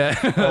got me. Yeah.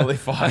 Holy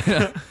fuck.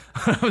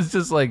 I was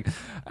just like,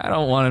 I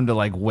don't want him to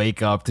like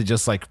wake up to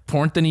just like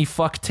Pornthany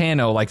fuck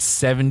Tano like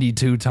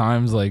 72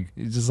 times. Like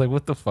he's just like,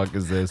 what the fuck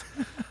is this?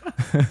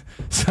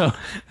 So,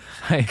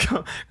 like,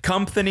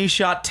 Company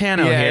shot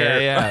Tano here.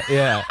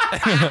 Yeah.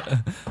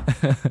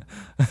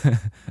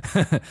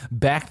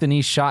 Back the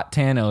knee shot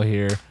Tano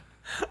here.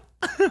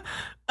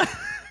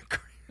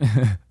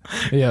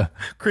 Yeah.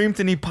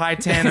 Creamtony pie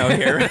Tano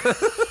here.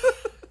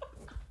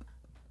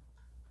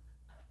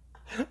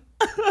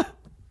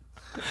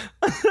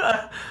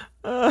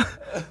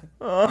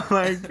 Oh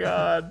my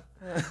god.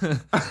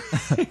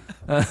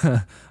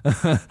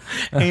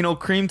 Anal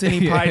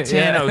Creamtony pie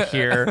Tano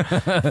here,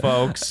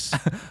 folks.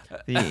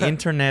 The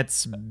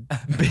internet's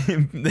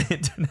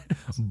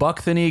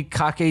Buckthany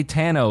Kake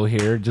Tano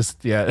here.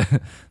 Just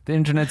the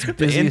internet's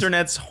busy. The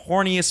internet's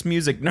horniest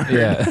music nerd.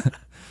 Yeah.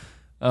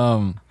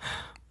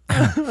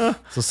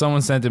 So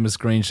someone sent him a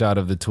screenshot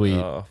of the tweet.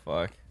 Oh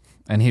fuck.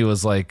 And he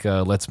was like,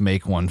 let's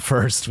make one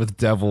first with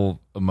devil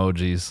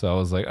emojis. So I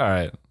was like, all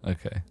right,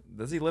 okay.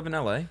 Does he live in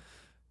LA?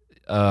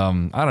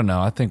 I don't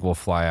know. I think we'll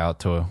fly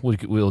out to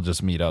we'll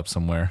just meet up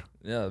somewhere.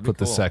 Yeah, that'd be Put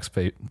cool.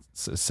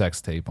 the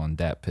sex tape on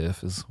Dat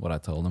Piff is what I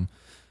told him.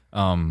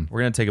 We're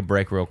gonna take a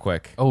break real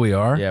quick. Oh, we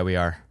are? Yeah, we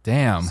are.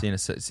 Damn. See you in a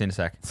sec.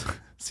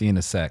 See you in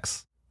a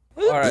sex.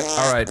 All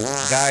right,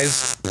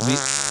 guys.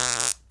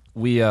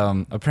 We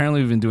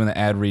apparently we've been doing the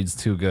ad reads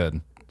too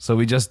good. So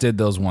we just did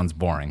those ones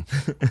boring.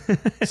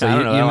 So I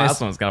don't know. you That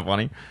missed, last one's kind of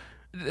funny.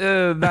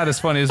 not as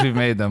funny as we've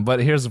made them, but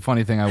here's the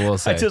funny thing I will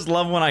say. I just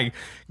love when I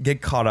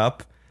get caught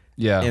up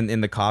yeah.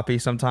 in the copy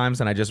sometimes,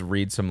 and I just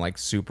read some like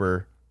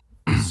super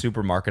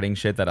marketing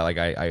shit that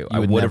I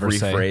would would have never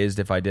say. rephrased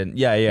if I didn't.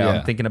 Yeah.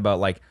 I'm thinking about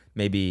like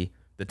maybe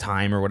the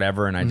time or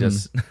whatever, and I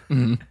just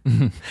and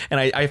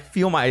I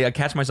feel I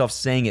catch myself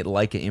saying it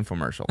like an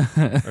infomercial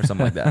or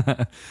something like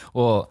that.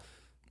 Well,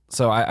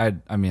 so I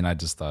mean, I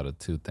just thought of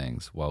two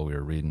things while we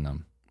were reading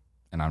them,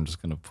 and I'm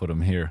just gonna put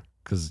them here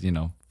because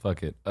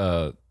fuck it.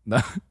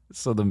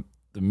 So the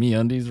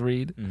MeUndies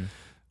read,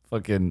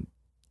 fucking,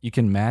 you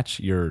can match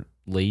your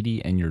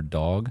lady and your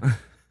dog,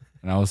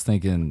 and I was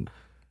thinking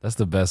that's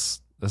the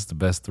best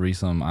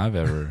threesome I've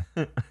ever.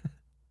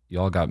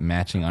 Y'all got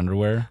matching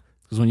underwear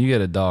because when you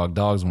get a dog,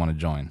 dogs want to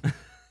join.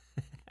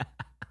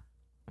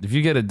 If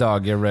you get a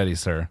dog, get ready,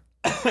 sir.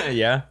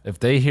 Yeah. If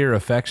they hear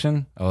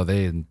affection,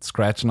 they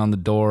scratching on the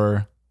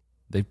door,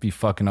 they'd be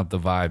fucking up the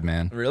vibe,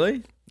 man.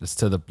 Really? It's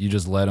you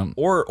just let them,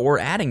 or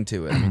adding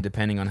to it. I mean,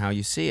 depending on how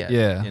you see it.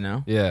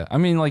 yeah, Yeah. I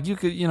mean, like you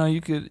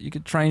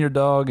could train your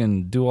dog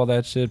and do all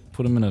that shit,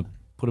 put him in a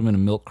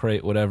milk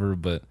crate, whatever.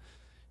 But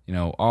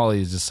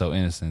Ollie is just so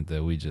innocent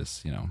that we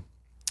just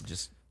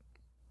Just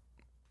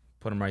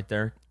put him right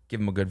there.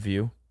 Give him a good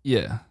view.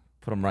 yeah.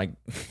 Put him right.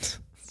 It's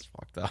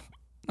fucked up.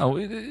 No,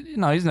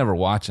 he's never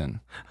watching,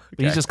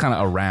 but he's just kind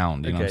of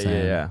around. You know what I'm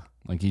saying? Yeah.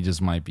 Like he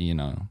just might be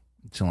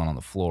chilling on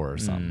the floor or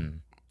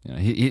something.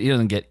 He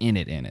doesn't get in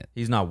it.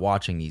 He's not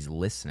watching. He's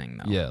listening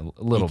though. Yeah,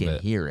 a little he can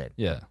bit. hear it.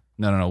 Yeah.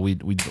 No. We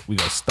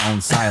go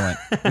stone silent.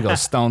 We go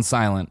stone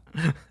silent.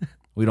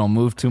 We don't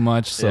move too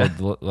much, so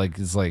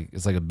it's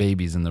like a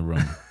baby's in the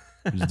room.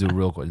 We just do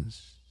real quick.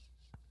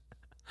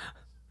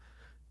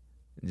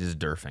 Just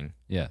derfing.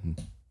 Yeah.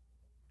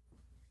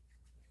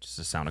 Just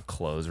the sound of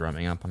clothes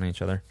rubbing up on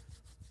each other.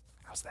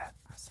 How's that?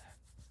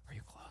 Are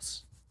you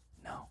close?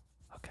 No.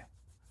 Okay.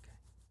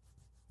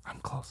 I'm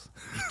close.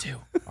 Me too.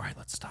 All right,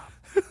 let's stop.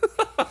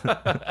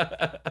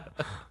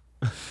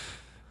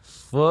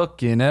 Fuck,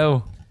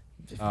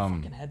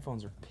 Fucking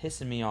headphones are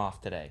pissing me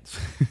off today.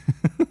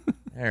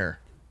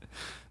 There.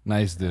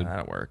 Nice, dude.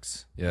 That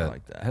works. Yeah. I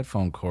like that.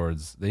 Headphone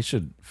cords. They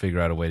should figure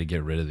out a way to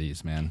get rid of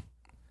these, man.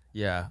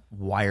 Yeah.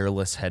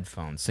 Wireless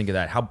headphones. Think of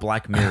that. How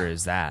Black Mirror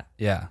is that?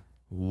 Yeah.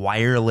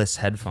 Wireless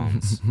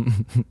headphones.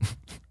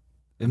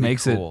 It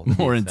makes cool. it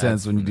more Use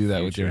intense that when you in do the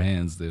that with your future.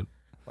 hands, dude.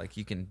 Like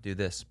you can do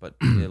this, but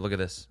yeah, look at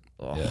this.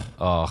 Oh. Yeah.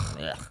 Oh.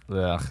 Ugh.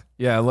 Ugh.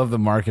 Yeah, I love the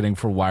marketing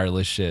for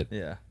wireless shit.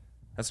 Yeah.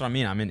 That's what I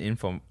mean. I'm in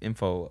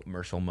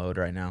infomercial mode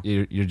right now.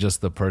 You're just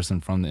the person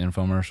from the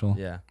infomercial.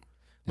 Yeah.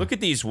 Look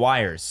at these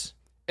wires.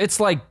 It's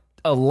like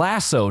a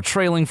lasso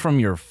trailing from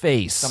your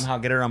face. Somehow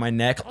get it on my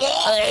neck.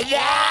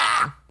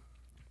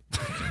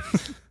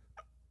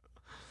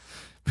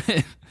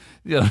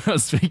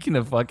 Speaking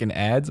of fucking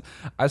ads,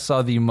 I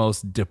saw the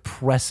most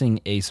depressing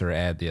Acer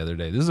ad the other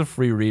day. This is a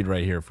free read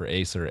right here for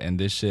Acer, and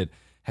this shit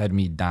had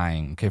me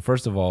dying. Okay,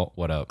 first of all,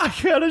 what up? I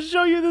gotta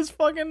show you this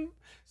fucking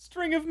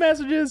string of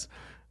messages.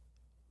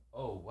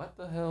 Oh, what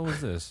the hell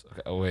was this?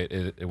 Okay, oh wait,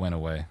 it went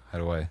away. How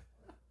do I?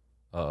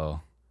 Uh-oh.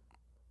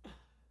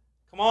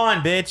 Come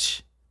on,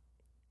 bitch.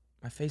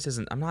 My face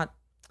isn't. I'm not.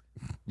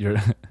 You're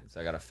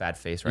I got a fat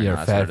face right you're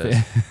now. fat.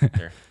 That's what it is.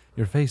 Here.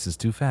 Your face is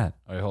too fat.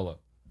 All right, hold up.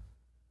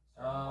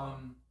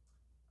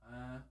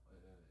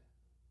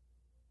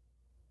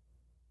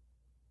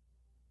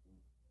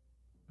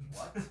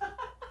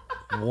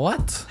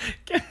 What?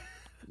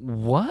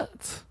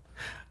 What?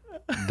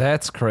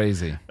 That's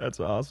crazy. That's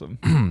awesome.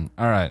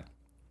 All right.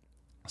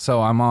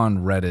 So I'm on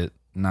Reddit,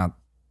 not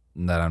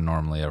that I'm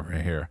normally over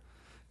here.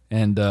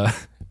 And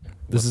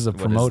this is a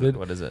promoted.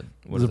 What is it?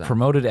 What It's is a that?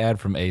 promoted ad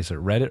from Acer.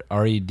 Reddit,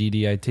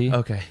 REDDIT.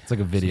 Okay. It's like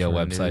a video For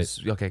website.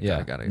 news. Okay,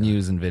 Yeah, got it.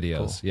 news and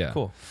videos. Cool. Yeah.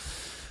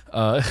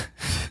 Cool.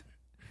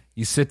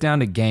 You sit down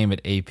to game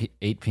at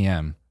 8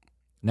 p.m.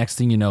 Next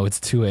thing you know, it's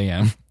 2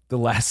 a.m. The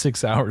last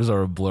 6 hours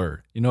are a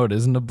blur. You know what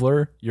isn't a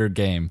blur? Your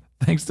game.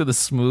 Thanks to the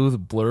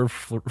smooth,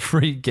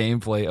 blur-free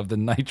gameplay of the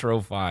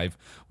Nitro 5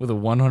 with a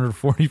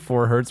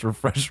 144 hertz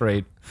refresh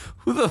rate.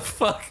 Who the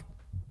fuck?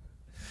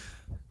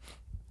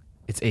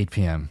 It's 8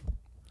 p.m.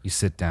 You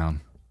sit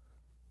down.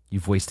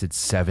 You've wasted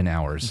 7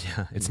 hours.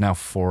 Yeah. It's now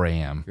 4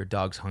 a.m. Your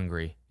dog's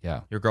hungry.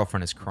 Yeah. Your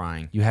girlfriend is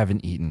crying. You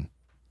haven't eaten.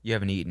 You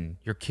haven't eaten.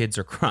 Your kids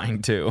are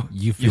crying too.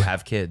 You You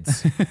have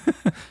kids.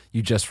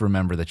 You just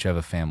remember that you have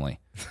a family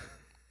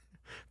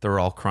They're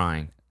all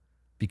crying.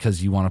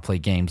 because you want to play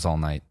games all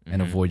night Mm-hmm.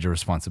 and avoid your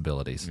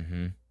responsibilities.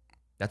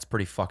 That's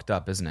pretty fucked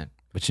up, isn't it?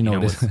 But you know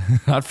what is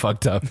not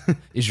fucked up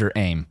is your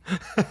aim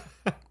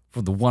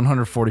for the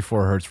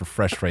 144 hertz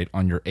refresh rate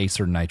on your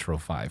Acer Nitro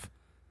 5.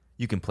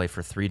 You can play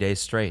for 3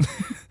 days straight.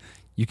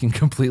 You can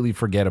completely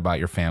forget about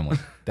your family.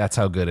 That's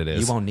how good it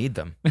is. You won't need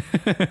them.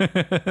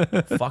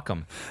 Fuck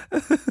them.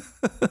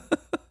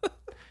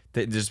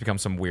 They just become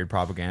some weird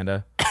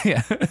propaganda.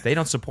 Yeah. They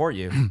don't support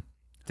you.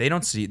 They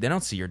don't see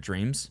your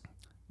dreams.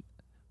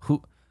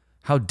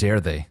 How dare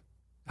they?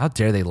 How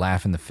dare they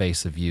laugh in the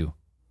face of you,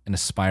 an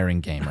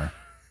aspiring gamer?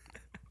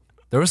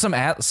 There was some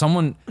ad,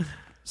 someone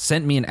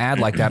sent me an ad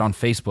like that on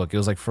Facebook. It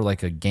was like for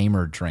like a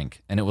gamer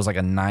drink, and it was like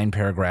a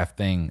 9-paragraph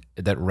thing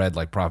that read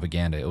like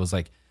propaganda. It was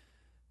like,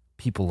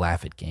 people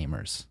laugh at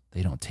gamers.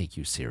 They don't take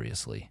you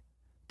seriously.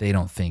 They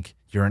don't think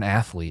you're an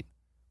athlete,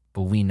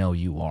 but we know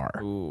you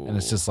are. Ooh. And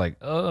it's just like,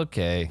 oh,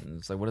 okay.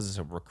 It's like, what is this,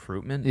 a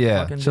recruitment?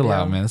 Yeah, fucking chill video?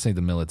 out, man. This ain't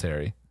the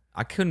military.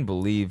 I couldn't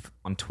believe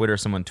on Twitter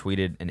someone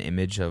tweeted an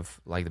image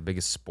of like the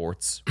biggest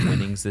sports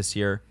winnings this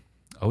year.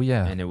 Oh,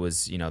 yeah. And it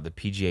was, the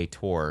PGA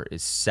Tour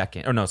is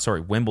second. Oh, no, sorry,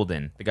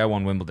 Wimbledon. The guy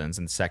won Wimbledon's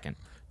in second.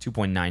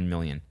 2.9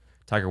 million.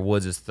 Tiger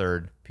Woods is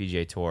third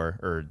PGA Tour,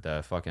 or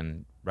the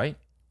fucking, right?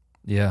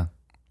 Yeah.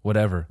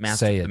 Whatever.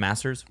 Say it. The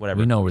Masters, whatever.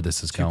 We know where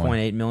this is going.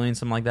 2.8 million,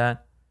 something like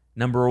that.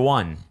 Number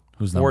one.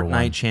 Who's number Fortnite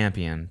one?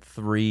 champion.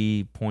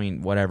 3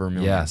 point whatever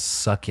million. Yeah,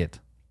 suck it.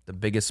 The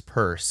biggest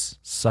purse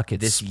Suck it,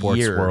 this sports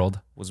year world.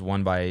 was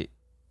won by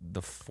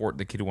the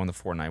kid who won the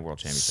Fortnite World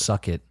Championship.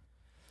 Suck it.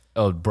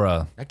 Oh,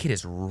 bruh. That kid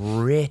is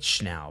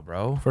rich now,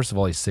 bro. First of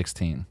all, he's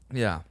 16.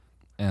 Yeah.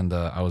 And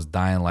I was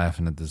dying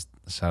laughing at this.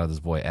 Shout out this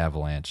boy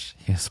Avalanche.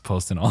 He was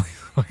posting all these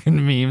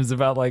fucking memes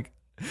about like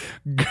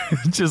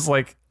just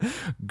like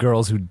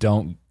girls who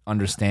don't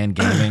understand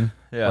gaming.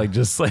 Yeah. Like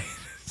just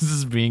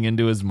being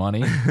into his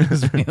money.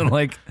 Just being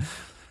like,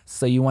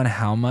 so you want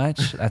how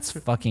much? That's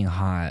fucking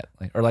hot.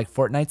 Like, or like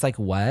Fortnite's like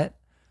what?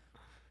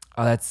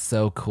 Oh, that's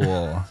so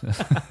cool.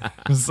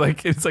 It's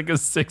like a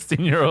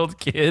 16-year-old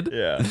kid.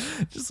 Yeah.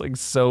 Just like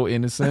so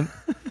innocent.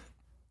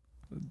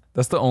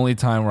 That's the only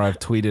time where I've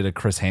tweeted a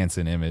Chris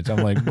Hansen image. I'm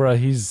like, bruh,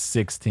 he's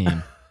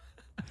 16.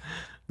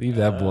 Leave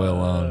that boy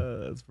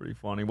alone. That's pretty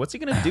funny. What's he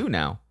going to do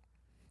now?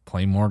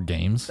 Play more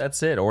games?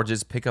 That's it. Or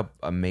just pick up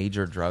a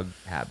major drug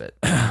habit.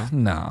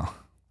 No.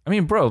 I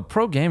mean, bro,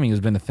 pro gaming has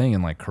been a thing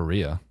in like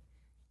Korea.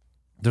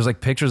 There's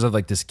like pictures of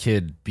like this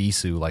kid,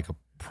 Bisu, like a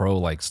pro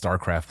like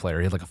StarCraft player.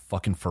 He had like a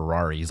fucking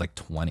Ferrari. He's like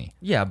 20.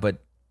 Yeah, but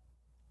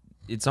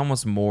it's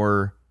almost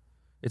more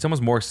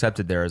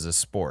accepted there as a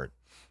sport.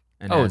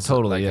 And Oh, as,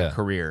 totally, like yeah. a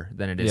career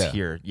than it is Yeah.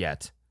 here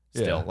yet.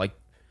 Still. Yeah. Like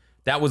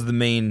that was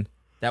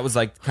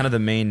like kind of the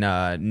main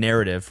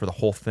narrative for the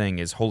whole thing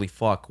is holy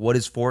fuck, what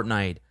is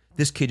Fortnite?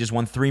 This kid just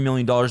won $3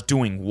 million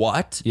doing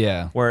what?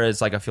 Yeah. Whereas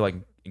like I feel like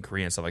in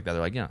Korea and stuff like that,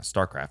 they're like,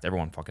 StarCraft,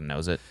 everyone fucking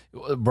knows it.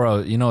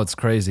 Bro, you know what's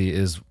crazy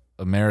is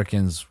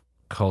Americans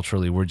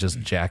culturally, we're just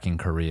jacking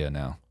Korea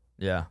now.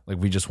 Yeah. Like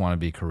we just want to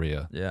be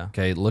Korea. Yeah.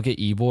 Okay, look at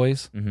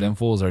E-Boys. Them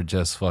fools are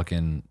just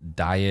fucking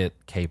diet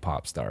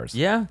K-pop stars.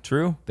 Yeah,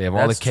 true. They have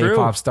all That's the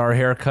K-pop true. star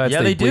haircuts.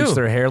 Yeah, they bleach do.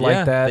 their hair Yeah,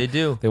 like that. they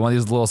do. They want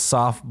these little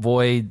soft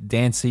boy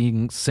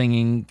dancing,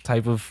 singing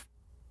type of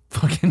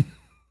fucking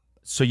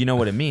So you know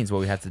what it means? What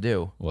we have to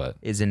do what?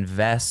 is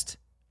invest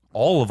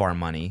all of our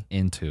money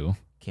Into.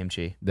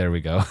 kimchi There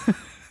we go.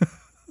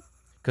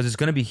 because it's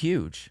going to be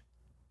huge.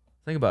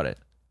 Think about it.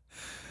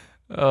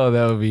 Oh,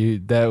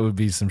 that would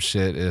be some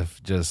shit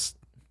if just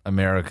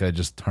America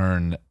just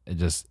turned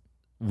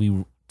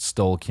we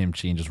stole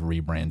kimchi and just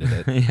rebranded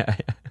it. Yeah.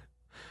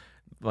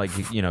 Like,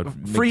 Freedom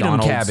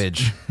McDonald's,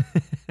 cabbage.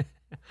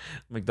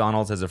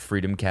 McDonald's has a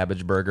freedom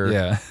cabbage burger.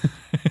 Yeah.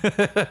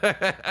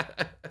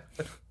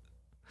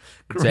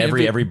 So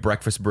every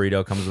breakfast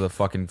burrito comes with a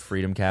fucking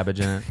freedom cabbage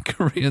in it.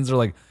 Koreans are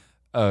like,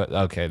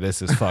 okay,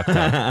 this is fucked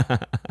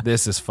up.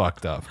 This is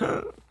fucked up.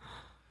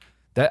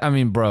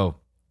 Bro,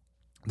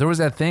 there was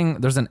that thing.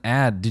 There's an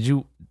ad. Did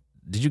you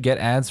get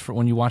ads for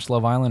when you watched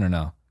Love Island or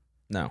no?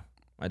 No,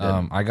 I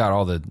didn't. I got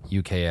all the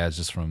UK ads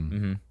just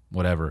from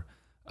whatever.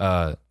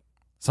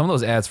 Some of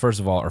those ads, first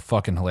of all, are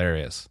fucking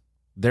hilarious.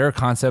 Their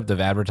concept of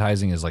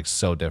advertising is like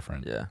so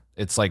different. Yeah,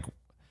 it's like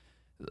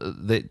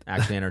they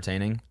actually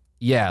entertaining.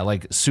 Yeah,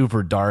 like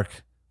super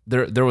dark.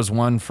 There was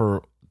one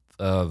for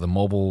the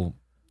mobile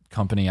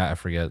company. I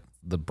forget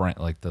the brand,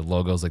 like the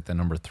logo's like the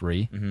number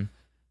 3,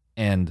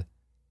 and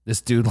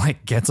this dude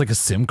like gets like a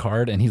SIM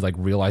card and he like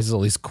realizes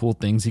all these cool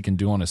things he can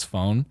do on his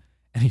phone,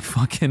 and he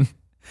fucking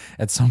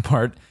at some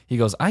part he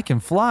goes, I can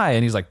fly,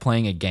 and he's like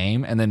playing a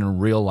game, and then in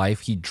real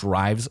life he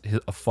drives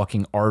a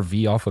fucking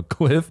RV off a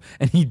cliff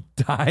and he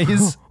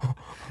dies,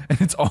 and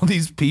it's all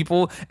these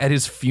people at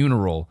his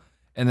funeral,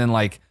 and then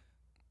like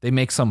they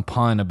make some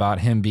pun about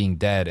him being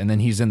dead, and then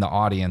he's in the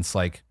audience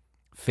like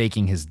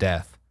faking his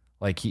death,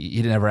 like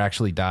he never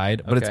actually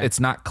died, but it's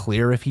not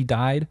clear if he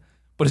died,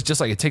 but it's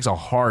just like it takes a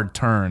hard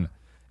turn.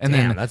 And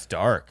Damn, then that's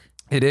dark.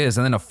 It is.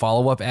 And then a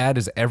follow-up ad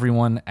is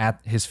everyone at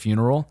his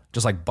funeral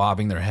just like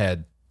bobbing their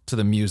head to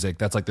the music.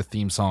 That's like the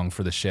theme song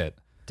for the shit.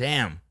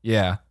 Damn.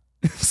 Yeah.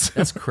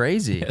 That's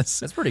crazy. Yes.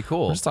 That's pretty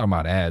cool. We're just talking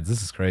about ads.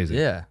 This is crazy.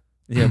 Yeah.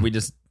 Yeah, we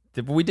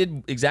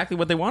did exactly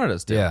what they wanted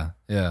us to. Yeah.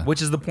 Yeah.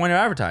 Which is the point of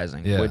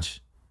advertising. Yeah.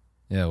 Which,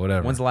 yeah,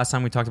 whatever. when's the last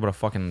time we talked about a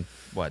fucking,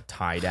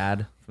 Tide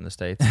ad from the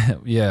States?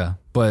 Yeah.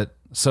 But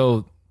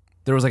so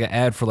there was like an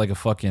ad for like a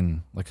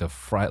fucking, like a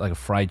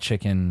fried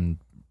chicken,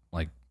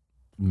 like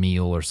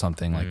meal or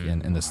something like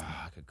in this.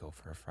 I could go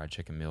for a fried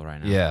chicken meal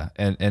right now. Yeah.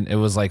 And it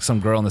was like some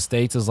girl in the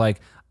States is like,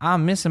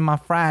 I'm missing my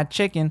fried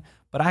chicken,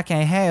 but I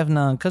can't have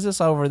none because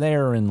it's over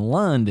there in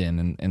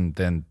London. And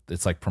then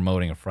it's like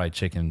promoting a fried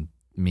chicken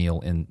meal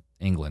in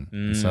England.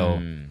 And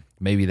so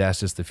maybe that's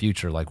just the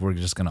future. Like we're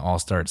just going to all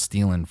start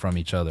stealing from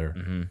each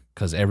other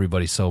because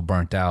everybody's so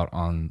burnt out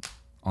on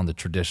the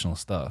traditional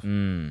stuff.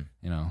 You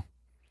know,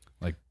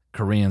 like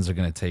Koreans are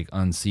going to take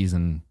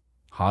unseasoned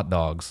hot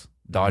dogs,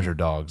 Dodger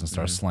dogs, and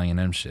start slanging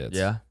them shits.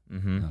 Yeah. You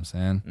know what I'm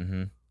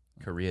saying?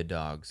 Korea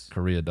dogs.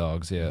 Korea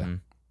dogs. Yeah.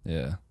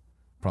 Yeah.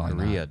 Probably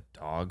Korea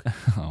dog. not.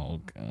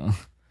 Oh, God.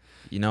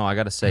 You know, I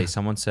got to say,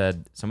 someone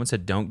said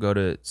don't go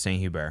to Saint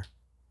Hubert.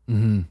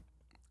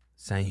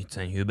 Saint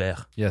Hubert.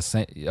 Yeah.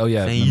 Saint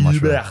Mushroom.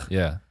 Hubert.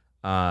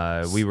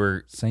 Yeah. We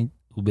were Saint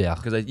Hubert.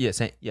 because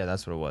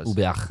that's what it was.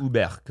 Hubert.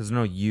 Hubert, because there's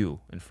no U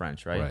in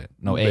French, right? Right.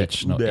 No Hubert.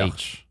 H. No Hubert.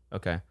 H.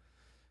 Okay.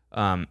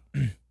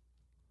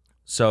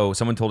 So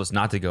someone told us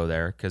not to go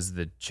there because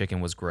the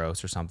chicken was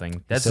gross or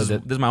something. This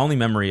is my only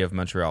memory of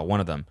Montreal. One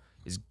of them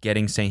is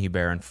getting Saint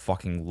Hubert and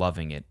fucking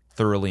loving it,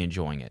 thoroughly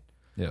enjoying it.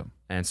 Yeah.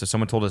 And so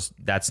someone told us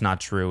that's not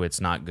true.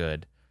 It's not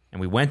good. And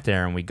we went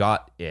there and we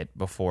got it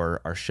before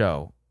our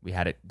show. We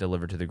had it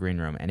delivered to the green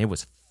room and it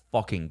was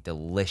fucking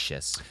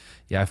delicious.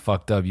 Yeah, I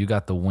fucked up. You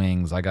got the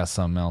wings. I got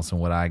something else,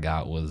 and what I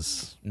got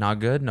was Not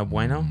good? No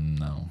bueno?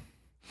 no.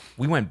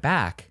 We went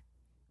back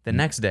the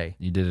next day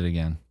You did it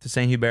again. to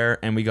Saint Hubert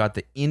and we got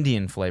the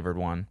Indian flavored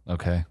one,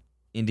 Okay.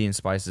 Indian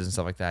spices and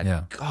stuff like that.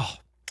 Yeah.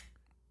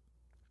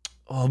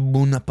 Oh,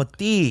 bon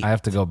appetit. I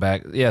have to go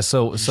back. Yeah.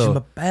 So Je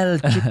m'appelle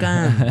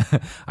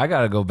chicken. I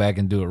got to go back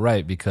and do it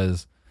right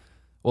because,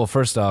 well,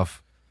 first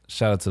off,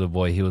 shout out to the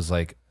boy. He was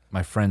like,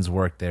 my friends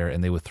worked there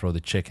and they would throw the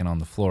chicken on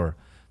the floor.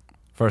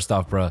 First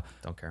off, bro,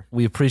 Don't care.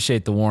 we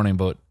appreciate the warning,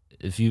 but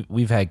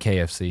we've had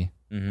KFC.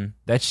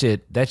 That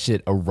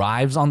shit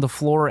arrives on the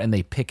floor and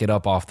they pick it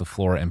up off the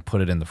floor and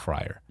put it in the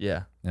fryer.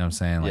 Yeah. You know what I'm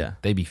saying? Like Yeah.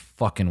 they be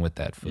fucking with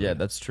that food. Yeah,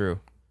 that's true.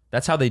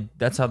 That's how they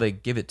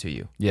give it to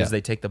you. Yeah. Is they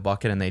take the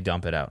bucket and they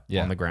dump it out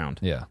Yeah. on the ground.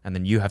 Yeah. And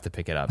then you have to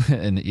pick it up.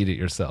 and eat it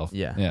yourself.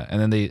 Yeah. Yeah.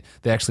 And then they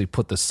actually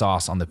put the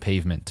sauce on the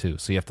pavement too.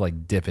 So you have to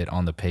like dip it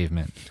on the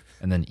pavement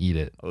and then eat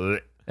it.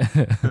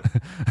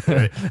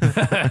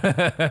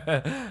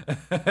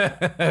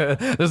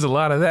 There's a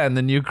lot of that and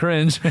then you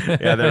cringe.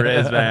 Yeah, there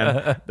is,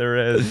 man.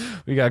 There is.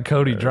 We got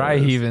Cody dry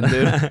heaving,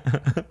 dude.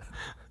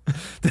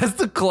 That's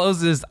the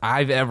closest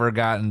I've ever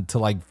gotten to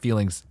like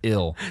feeling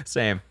ill.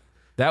 Same.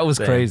 That was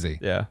crazy.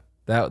 Yeah.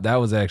 That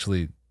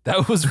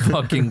was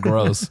fucking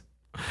gross.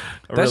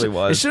 It really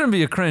was. It shouldn't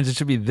be a cringe. It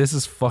should be, this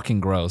is fucking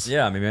gross.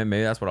 Yeah, I mean,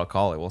 maybe that's what I'll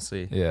call it. We'll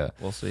see. Yeah.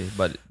 We'll see.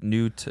 But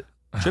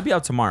should be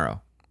out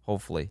tomorrow,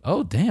 hopefully.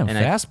 Oh, damn. And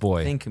Fast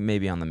Boy. I think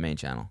maybe on the main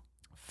channel.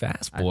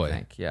 Fast I Boy.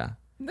 think, yeah.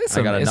 It's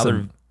I got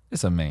another.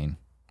 It's a main.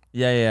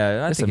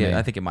 Yeah. It's a main.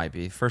 I think it might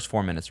be. First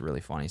 4 minutes are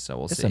really funny, so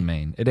we'll It's see. a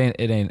main. It ain't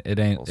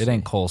We'll see.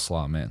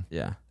 coleslaw, man.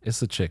 Yeah.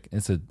 It's a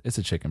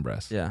chicken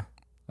breast. Yeah.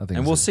 I think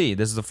And we'll see.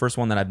 This is the first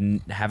one that I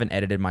haven't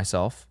edited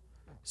myself,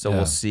 so Yeah.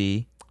 we'll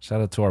see. Shout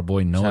out to our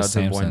boy Noah Shout out to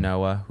Sampson. boy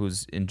Noah,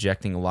 who's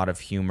injecting a lot of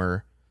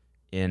humor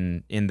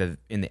in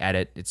the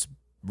edit. It's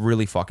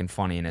really fucking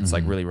funny, and it's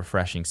like really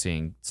refreshing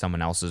seeing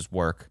someone else's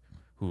work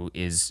who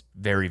is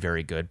very,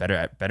 very good,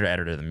 better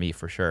editor than me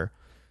for sure.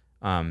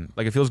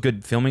 Like it feels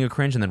good filming a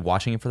cringe and then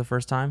watching it for the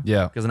first time.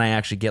 Yeah. Because then I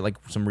actually get like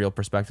some real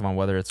perspective on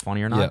whether it's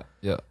funny or not.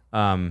 Yeah.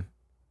 And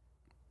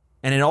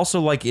it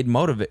also like it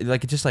motivates,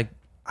 like it just like,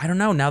 I don't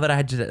know, now that I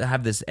had to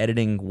have this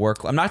editing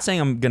work, I'm not saying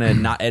I'm going to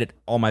not edit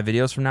all my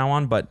videos from now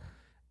on, but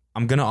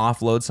I'm going to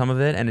offload some of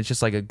it. And it's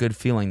just like a good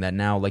feeling that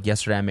now, like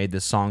yesterday I made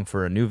this song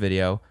for a new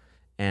video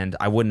and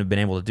I wouldn't have been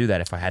able to do that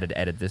if I had to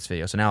edit this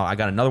video. So now I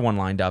got another one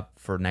lined up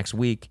for next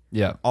week.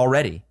 Yeah.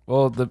 Already.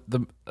 Well,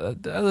 the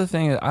other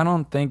thing, I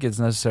don't think it's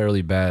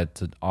necessarily bad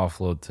to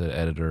offload to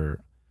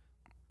editor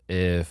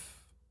if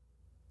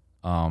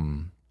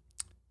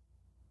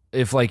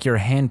like you're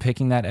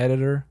handpicking that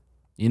editor,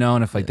 you know,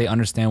 and if like they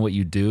understand what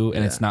you do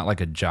and it's not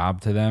like a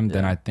job to them,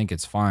 then I think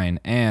it's fine.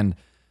 And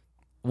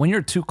when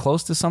you're too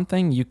close to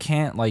something, you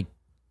can't like,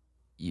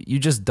 you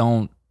just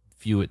don't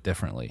view it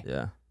differently.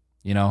 Yeah.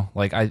 You know,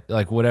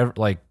 like whatever,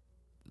 like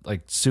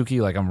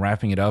Suki, like I'm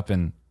wrapping it up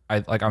and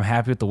I'm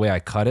happy with the way I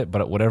cut it,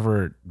 but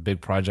whatever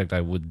big project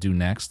I would do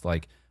next,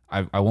 like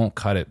I won't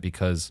cut it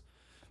because,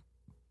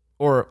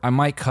 or I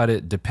might cut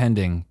it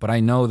depending, but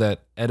I know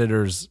that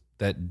editors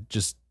that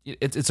just,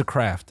 it's a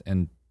craft,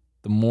 and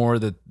the more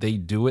that they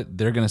do it,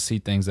 they're going to see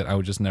things that I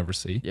would just never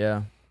see.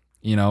 Yeah.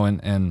 You know,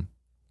 and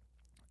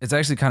it's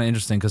actually kind of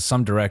interesting because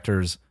some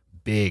directors,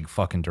 big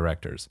fucking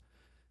directors,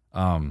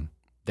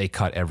 they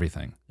cut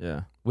everything.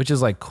 Yeah. Which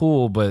is like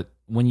cool, but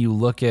when you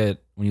look at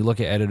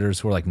editors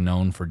who are like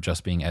known for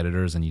just being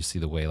editors and you see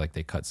the way like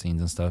they cut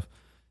scenes and stuff,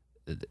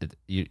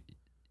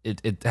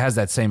 it has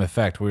that same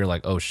effect where you're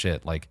like, oh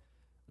shit, like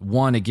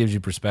one, it gives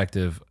you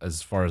perspective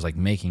as far as like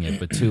making it,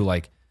 but two,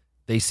 like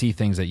they see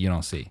things that you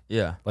don't see.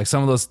 Yeah. Like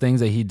some of those things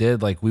that he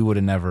did, like we would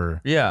have never.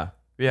 Yeah.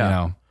 Yeah. You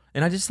know?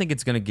 And I just think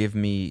it's going to give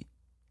me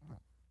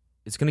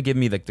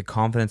like the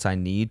confidence I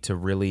need to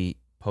really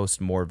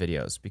post more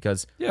videos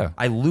because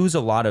I lose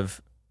a lot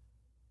of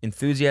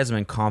enthusiasm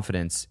and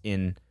confidence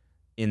in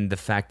the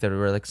fact that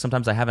we're like,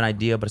 sometimes I have an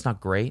idea, but it's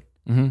not great.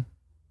 Mm-hmm.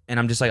 And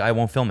I'm just like, I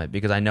won't film it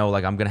because I know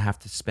like I'm going to have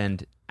to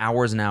spend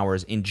hours and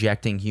hours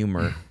injecting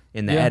humor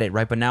in the edit.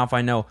 Right. But now if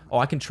I know,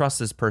 I can trust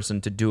this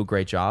person to do a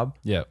great job.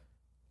 Yeah.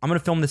 I'm going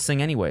to film this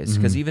thing anyways.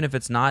 Because even if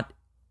it's not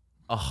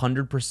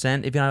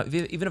 100%,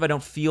 even if I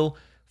don't feel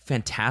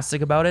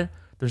fantastic about it,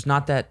 there's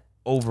not that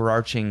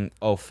overarching,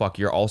 oh fuck,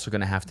 you're also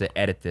going to have to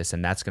edit this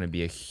and that's going to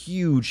be a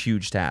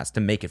huge task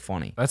to make it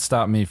funny. That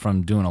stopped me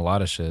from doing a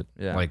lot of shit.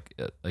 Yeah. Like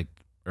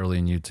early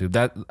in YouTube.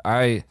 That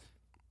I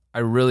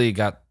really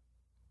got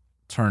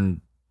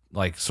turned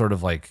like sort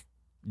of like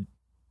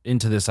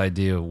into this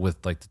idea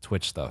with like the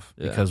Twitch stuff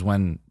because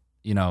when,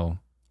 you know,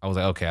 I was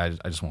like, okay,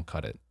 I just won't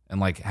cut it. And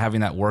like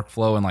having that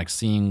workflow and like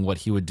seeing what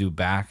he would do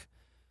back,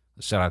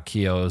 shout out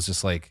Keo, it was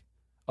just like,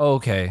 oh,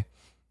 okay.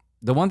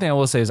 The one thing I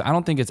will say is I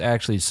don't think it's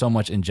actually so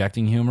much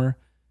injecting humor.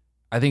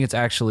 I think it's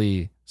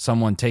actually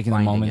someone taking the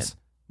moments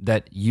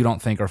that you don't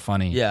think are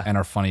funny and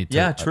are funny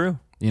to, true.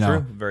 You know, true.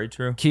 Very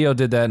true. Keo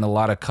did that in a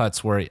lot of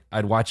cuts where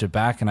I'd watch it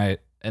back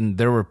and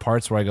there were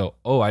parts where I go,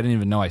 oh, I didn't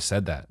even know I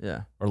said that.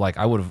 Yeah. Or like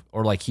I would have,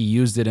 or like he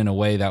used it in a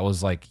way that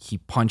was like he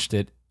punched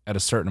it at a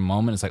certain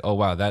moment. It's like, oh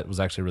wow, that was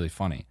actually really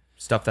funny.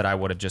 Stuff that I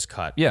would have just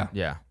cut. Yeah.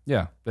 Yeah.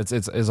 Yeah.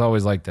 It's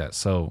always like that.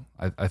 So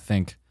I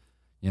think,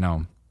 you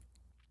know,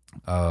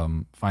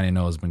 Finding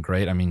Noah has been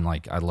great. I mean,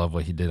 like I love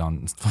what he did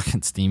on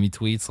fucking Steamy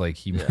Tweets. Like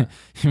he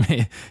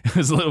made it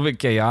was a little bit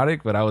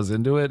chaotic, but I was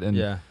into it.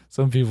 And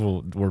some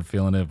people were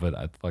feeling it, but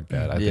fuck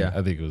that.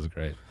 I think it was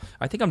great.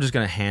 I think I'm just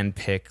gonna hand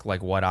pick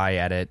like what I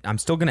edit. I'm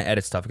still gonna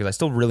edit stuff because I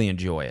still really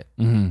enjoy it,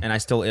 and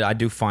I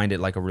do find it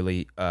like a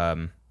really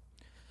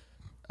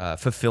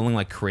fulfilling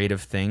like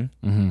creative thing.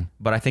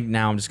 But I think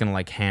now I'm just gonna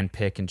like hand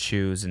pick and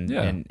choose,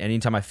 and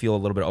anytime I feel a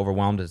little bit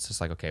overwhelmed, it's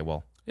just like, okay,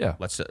 well. Yeah,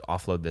 let's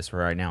offload this for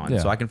right now, and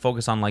so I can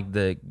focus on like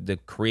the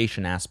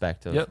creation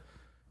aspect of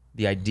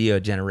the idea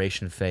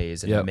generation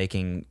phase and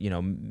making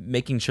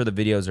sure the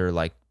videos are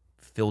like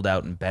filled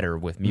out and better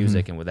with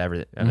music and with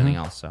everything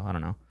else. So I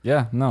don't know.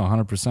 Yeah, no,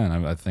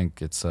 100%. I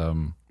think it's I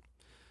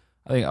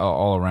think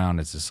all around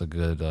it's just a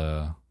good.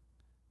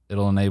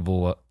 It'll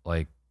enable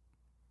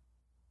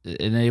it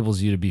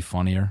enables you to be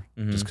funnier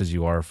just because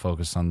you are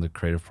focused on the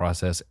creative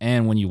process,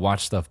 and when you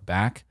watch stuff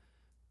back.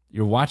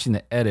 You're watching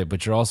the edit,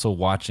 but you're also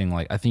watching,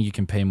 like, I think you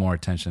can pay more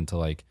attention to,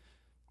 like,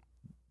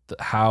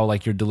 how,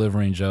 like, you're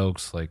delivering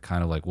jokes, like,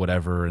 kind of, like,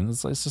 whatever. And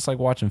it's just like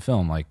watching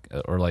film, like,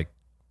 or, like,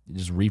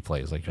 just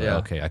replays. Like, you're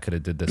like, okay, I could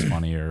have did this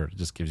funnier. It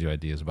just gives you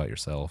ideas about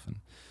yourself.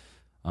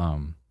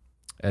 And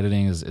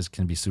editing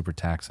can be super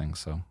taxing.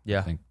 So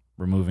I think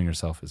removing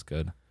yourself is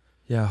good.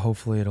 Yeah,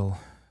 hopefully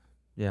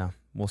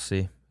we'll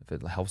see if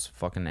it helps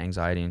fucking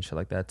anxiety and shit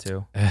like that,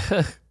 too.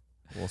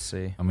 We'll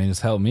see. I mean, it's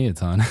helped me a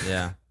ton.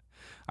 Yeah.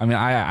 I mean,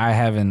 I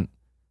haven't,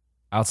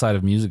 outside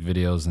of music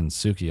videos and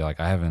Suki, like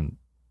I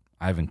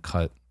haven't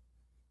cut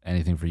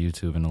anything for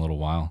YouTube in a little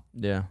while.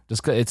 Yeah.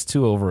 Just 'cause it's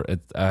too over.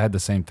 I had the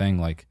same thing.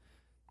 Like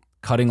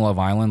cutting Love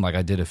Island, like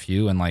I did a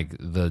few, and like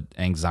the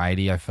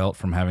anxiety I felt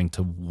from having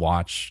to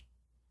watch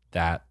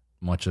that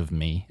much of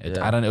me.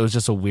 Yeah. I don't know. It was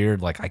just a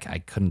weird, like I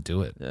couldn't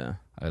do it. Yeah.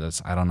 I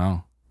don't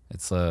know.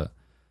 It's I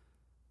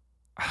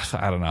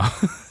don't know.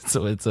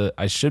 So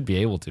I should be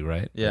able to,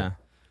 right? Yeah.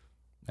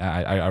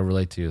 I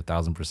relate to you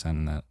 1,000%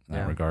 in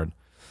that regard.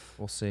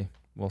 We'll see.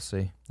 We'll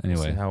see. Anyway.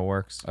 We'll see how it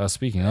works.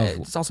 Speaking of,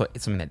 It's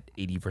something that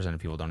 80% of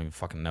people don't even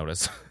fucking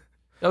notice.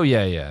 oh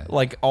yeah.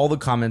 Like all the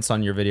comments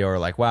on your video are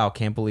like, "Wow,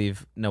 can't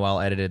believe Noel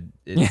edited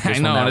it Yeah, this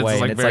I know, one that and way."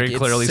 it's like And very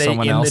clearly say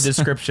someone in else. the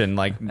description,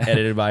 like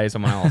edited by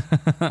someone else.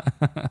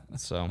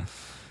 So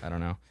I don't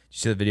know. Did you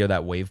see the video of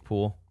that wave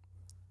pool?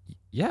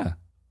 Yeah.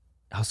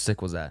 How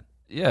sick was that?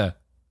 Yeah.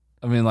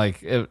 I mean, like,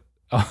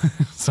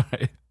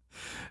 sorry.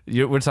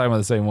 We're talking about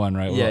the same one,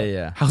 right? Yeah,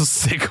 yeah. How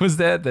sick was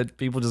that? That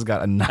people just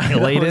got It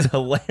annihilated? was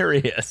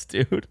hilarious,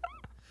 dude.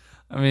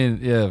 I mean,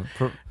 yeah.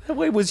 That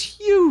wave was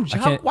huge.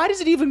 Why does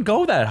it even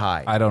go that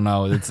high? I don't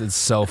know. It's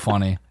so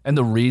funny. And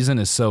the reason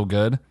is so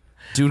good.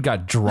 Dude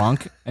got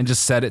drunk and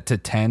just set it to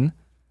 10.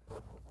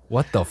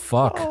 What the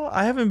fuck? Oh,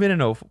 I haven't been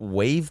in a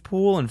wave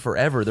pool in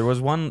forever. There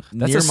was one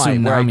That's near a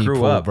where I tsunami grew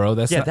pool, up, bro.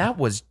 That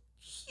was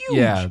huge.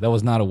 Yeah, that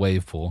was not a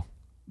wave pool.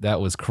 That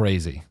was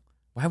crazy.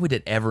 Why would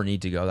it ever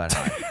need to go that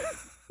high?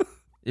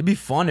 It'd be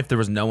fun if there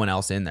was no one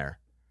else in there.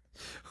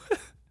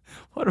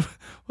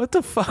 What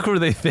the fuck were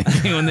they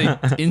thinking when they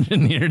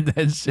engineered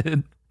that shit?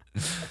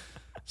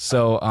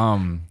 So,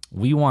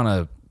 we want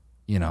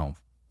to,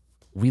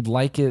 we'd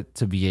like it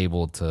to be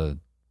able to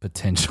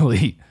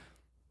potentially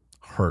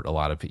hurt a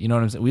lot of people. You know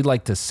what I'm saying? We'd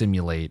like to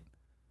simulate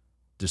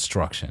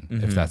destruction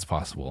if that's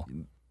possible.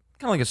 Kind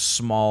of like a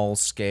small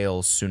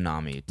scale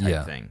tsunami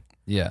type thing.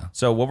 Yeah.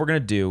 So what we're gonna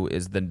do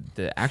is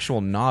the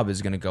actual knob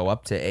is gonna go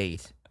up to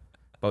 8,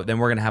 but then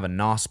we're gonna have a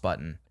NOS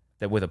button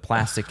that with a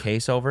plastic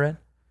case over it.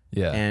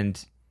 Yeah.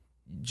 And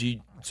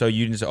so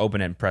you just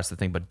open it and press the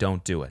thing, but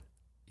don't do it.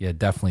 Yeah,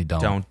 definitely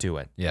don't. Don't do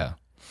it. Yeah.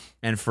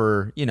 And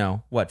for,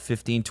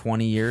 15,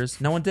 20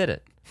 years, no one did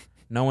it.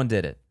 No one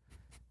did it.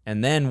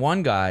 And then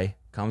one guy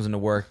comes into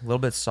work a little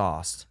bit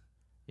sauced,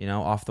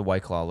 off the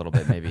White Claw a little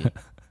bit maybe.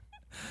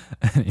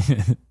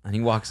 And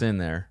he walks in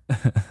there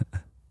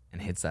and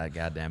hits that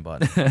goddamn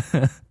button.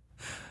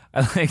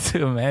 I like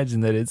to imagine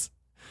that it's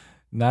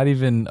not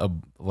even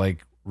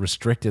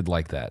restricted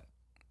like that.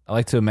 I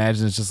like to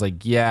imagine it's just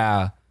like,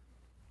 yeah,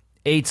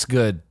 8's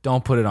good.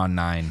 Don't put it on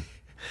 9.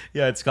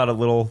 Yeah, it's got a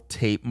little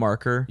tape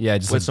marker. Yeah,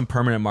 just with some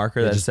permanent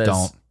marker that just says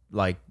don't.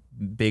 like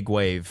big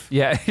wave.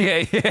 Yeah.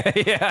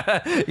 Yeah,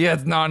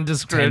 it's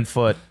nondescript. 10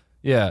 foot.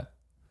 Yeah.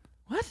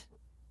 What?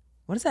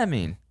 What does that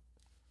mean?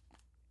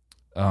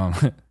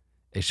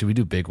 Hey, should we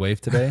do big wave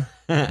today?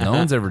 No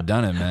one's ever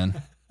done it,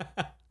 man.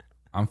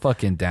 I'm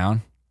fucking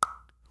down.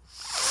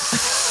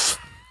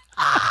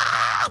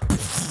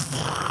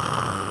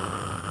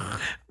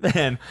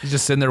 Man, He's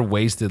just sitting there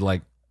wasted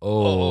like,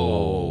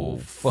 oh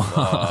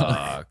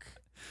fuck.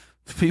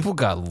 People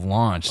got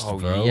launched,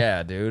 bro.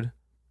 yeah, dude.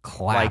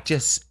 Clapped. Like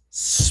just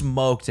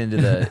smoked into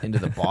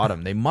the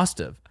bottom. They must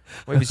have.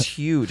 Wave was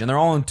huge, and they're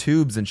all in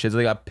tubes and shit. So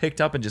they got picked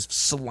up and just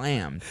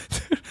slammed.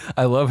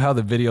 I love how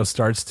the video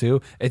starts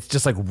too. It's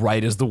just like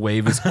right as the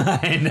wave is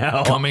I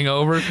know. coming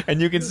over.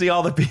 And you can see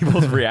all the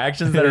people's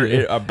reactions that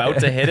are about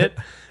to hit it.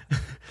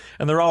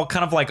 And they're all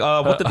kind of like,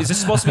 is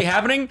this supposed to be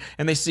happening?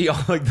 And they see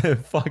all like the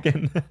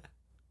fucking...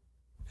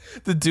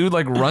 The dude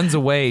like runs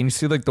away and you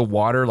see like the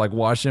water like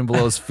washing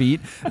below his feet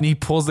and he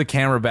pulls the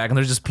camera back and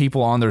there's just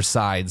people on their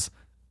sides.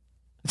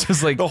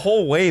 Just like the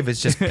whole wave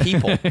is just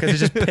people because it's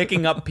just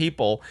picking up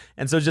people.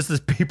 And so it's just this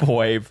people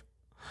wave.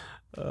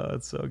 Oh,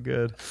 it's so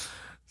good.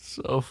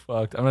 so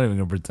fucked. I'm not even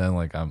gonna pretend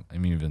like I'm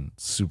even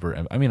super.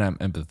 I'm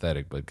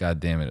empathetic, but god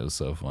damn it was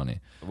so funny.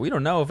 We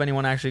don't know if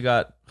anyone actually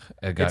got.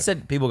 It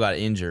said people got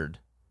injured.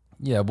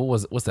 Yeah, but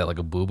what's that, like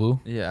a boo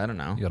boo? Yeah, I don't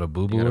know. You got a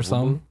boo You boo got or a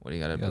something? boo-boo? What do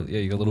you got?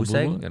 You got a little goose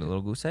egg? boo-boo? Got a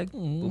little goose egg?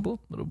 Boo boo.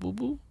 Little boo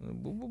boo.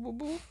 Boo boo boo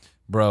boo.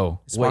 Bro,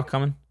 Is Spock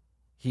coming?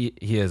 he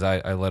is.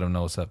 I let him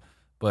know what's up,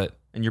 but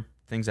And your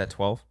thing's at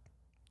 12?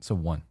 so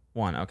 1.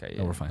 1. Okay.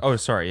 Yeah. we're fine. Oh,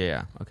 sorry.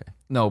 Yeah. Okay.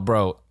 No,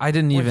 bro, I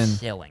didn't We're even.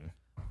 chilling.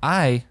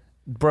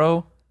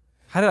 Bro,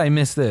 how did I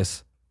miss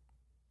this?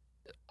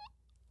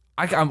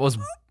 I was.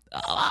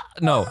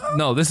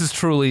 No, this is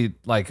truly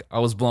like I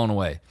was blown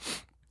away.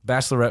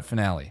 Bachelorette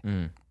finale.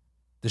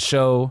 The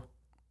show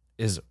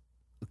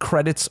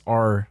credits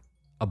are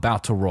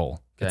about to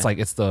roll. Okay. It's like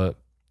it's the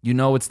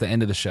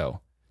end of the show.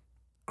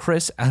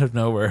 Chris out of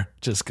nowhere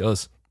just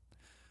goes,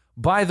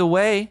 by the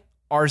way,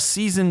 our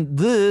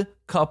the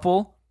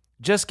couple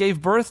just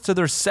gave birth to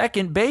their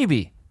second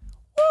baby.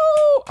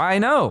 Woo! I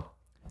know.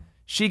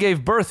 She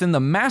gave birth in the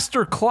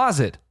master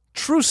closet.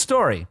 True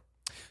story.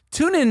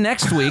 Tune in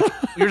next week.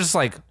 You're just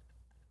like,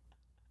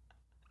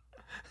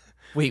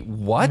 wait,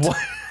 what?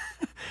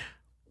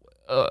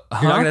 You're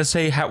not gonna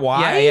say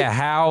why? Yeah.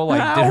 How?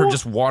 Like, did her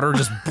How? water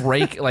just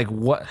break? Like,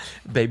 what?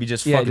 Baby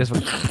just Yeah,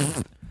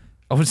 fucking.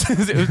 it was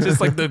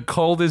just like the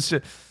coldest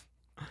shit.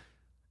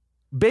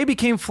 Baby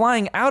came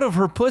flying out of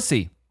her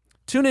pussy.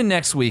 Tune in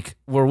next week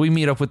where we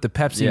meet up with the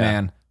Pepsi Yeah.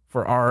 Man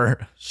for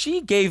our.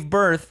 She gave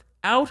birth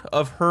out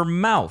of her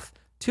mouth.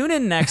 Tune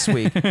in next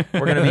week.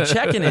 We're going to be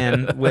checking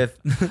in with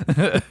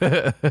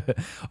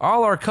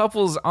all our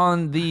couples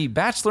on the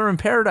Bachelor in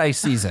Paradise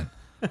season.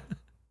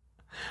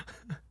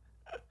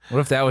 What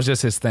if that was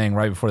just his thing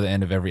right before the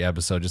end of every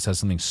episode? Just has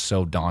something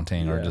so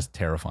daunting or just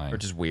terrifying. or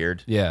just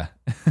weird. Yeah.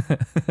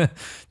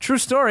 True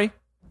story.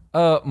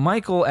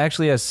 Michael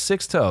actually has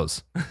 6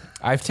 toes.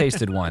 I've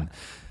tasted one.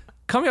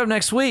 Coming up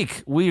next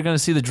week, we are going to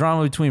see the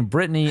drama between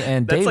Brittany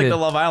and That's David. like the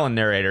Love Island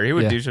narrator. He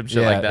would do some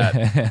shit like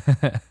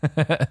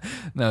that.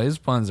 No, his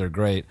puns are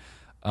great.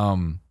 I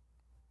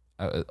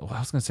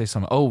was going to say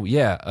something. Oh,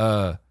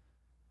 yeah.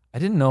 I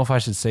didn't know if I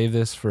should save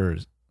this for...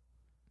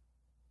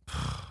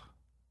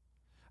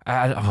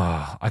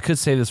 I could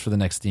save this for the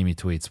next Steamy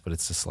Tweets, but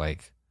it's just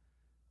like...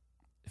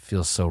 It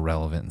feels so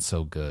relevant and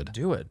so good.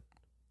 Do it.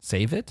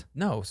 Save it?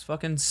 No,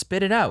 fucking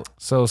spit it out.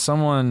 So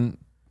someone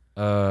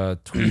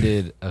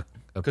tweeted a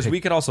Because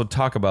we could also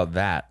talk about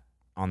that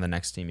on the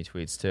next Steamy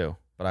Tweets too.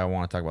 But I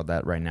want to talk about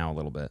that right now a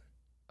little bit.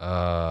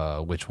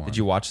 Which one? Did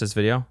you watch this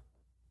video?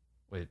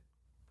 Wait.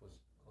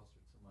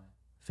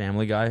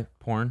 Family Guy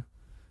porn?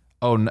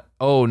 Oh no.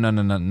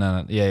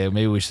 Yeah,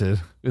 maybe we should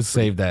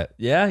save that.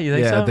 Yeah, you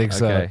think so? Yeah, I think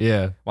so. Okay.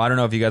 Yeah. Well, I don't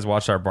know if you guys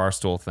watched our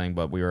Barstool thing,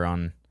 but we were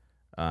on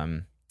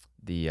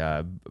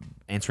the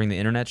Answering the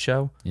Internet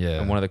show.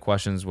 Yeah. And one of the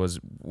questions was,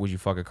 would you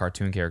fuck a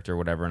cartoon character or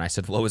whatever? And I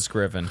said Lois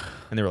Griffin.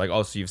 And they were like,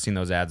 oh, so you've seen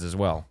those ads as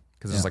well?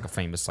 Because it's like a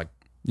famous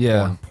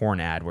porn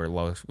ad where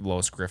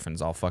Lois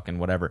Griffin's all fucking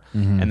whatever.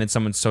 Mm-hmm. And then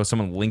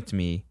someone linked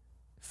me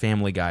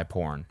Family Guy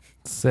porn.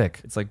 Sick.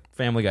 It's like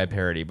Family Guy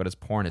parody, but it's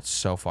porn. It's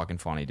so fucking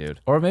funny,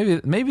 dude. Or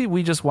maybe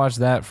we just watch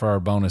that for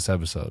our bonus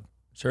episode.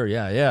 Sure,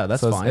 yeah,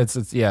 that's so fine.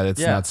 It's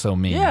not so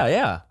mean.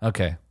 Yeah.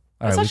 Okay.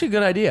 That's actually a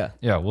good idea.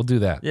 Yeah, we'll do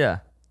that. Yeah.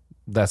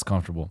 That's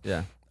comfortable.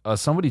 Yeah.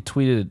 Somebody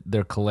tweeted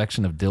their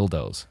collection of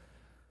dildos.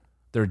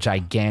 They're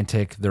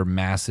gigantic. They're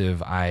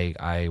massive.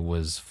 I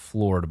was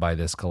floored by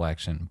this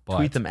collection. But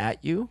Tweet them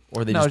at you,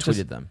 or they just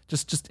tweeted them?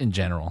 Just in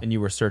general. And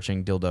you were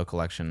searching dildo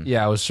collection.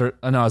 Yeah, I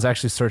was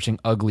actually searching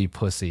ugly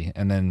pussy,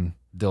 and then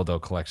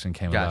dildo collection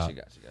came about.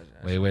 Gotcha.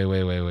 Wait.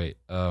 Wait.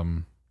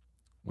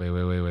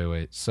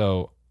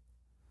 So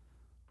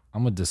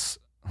I'm gonna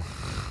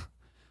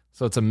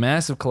So it's a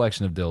massive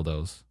collection of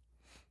dildos.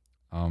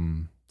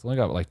 It's only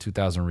got like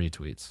 2,000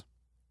 retweets.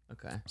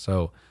 Okay.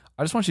 So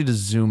I just want you to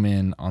zoom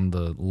in on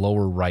the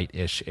lower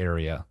right-ish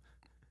area.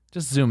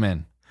 Just zoom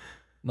in.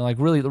 No, like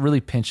really,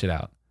 really pinch it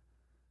out.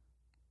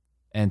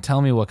 And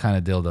tell me what kind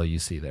of dildo you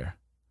see there.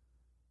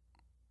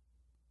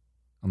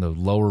 On the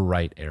lower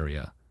right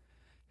area.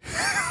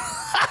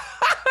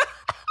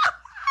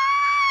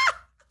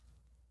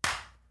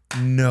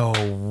 No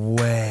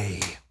way.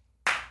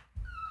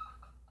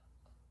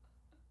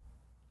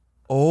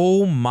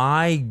 Oh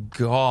my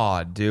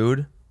God,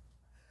 dude.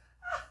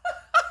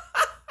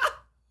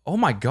 Oh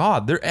my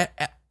God.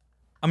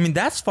 I mean,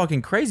 that's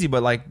fucking crazy,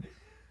 but like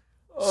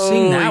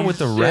seeing that with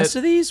the rest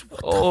of these?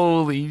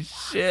 Holy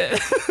shit.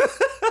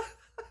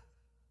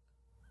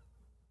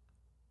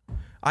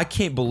 I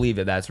can't believe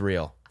it. That's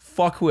real.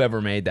 Fuck whoever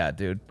made that,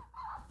 dude.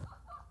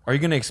 Are you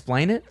going to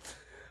explain it?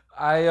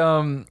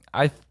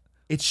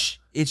 It's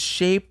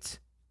shaped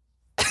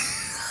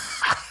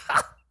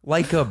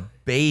like a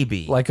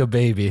baby. Like a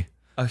baby.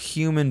 A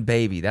human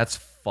baby. That's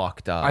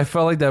fucked up. I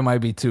felt like that might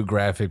be too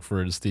graphic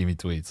for the Steamy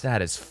Tweets.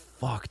 That is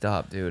fucked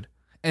up, dude.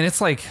 And it's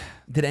like...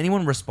 Did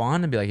anyone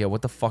respond and be like, yeah,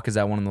 what the fuck is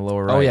that one in the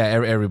lower right? Oh, yeah,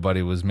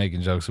 everybody was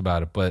making jokes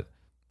about it. But,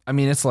 I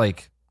mean, it's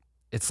like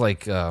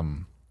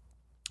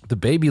the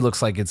baby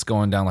looks like it's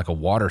going down like a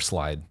water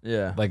slide.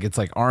 Yeah. Like it's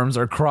like arms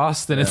are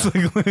crossed and it's like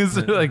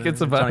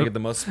it's about trying to get the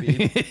most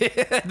speed.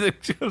 Yeah, they're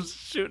just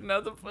shooting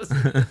out the pussy.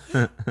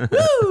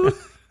 Woo!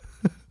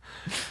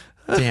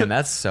 Damn,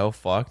 that's so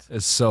fucked.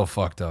 It's so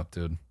fucked up,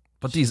 dude.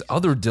 But these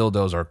other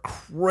dildos are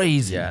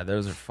crazy. Yeah,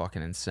 those are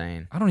fucking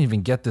insane. I don't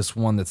even get this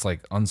one that's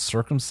like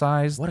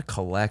uncircumcised. What a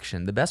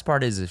collection. The best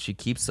part is if she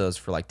keeps those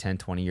for like 10,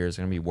 20 years,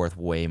 they're going to be worth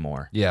way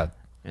more Yeah.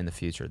 in the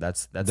future.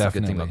 That's the good thing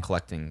Definitely. about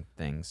collecting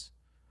things.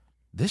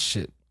 This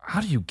shit,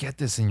 how do you get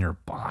this in your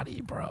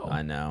body, bro?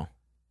 I know.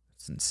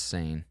 It's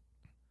insane.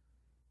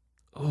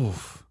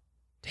 Oof.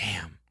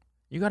 Damn.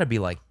 You got to be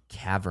like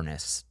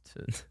cavernous.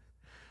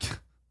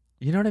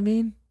 You know what I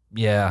mean?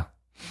 Yeah.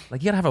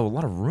 Like you got to have a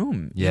lot of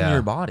room in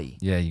your body.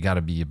 Yeah, you got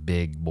to be a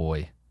big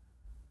boy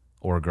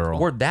or girl.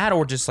 Or that,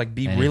 or just like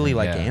be Anything, really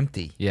like yeah.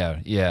 empty.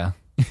 Yeah.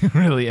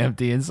 Really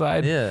empty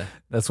inside. Yeah.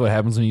 That's what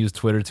happens when you use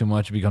Twitter too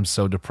much. You become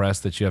so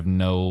depressed that you have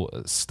no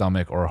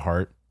stomach or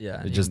heart.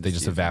 Yeah. They just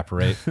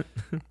evaporate. So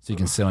you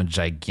can sit on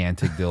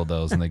gigantic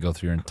dildos and they go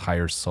through your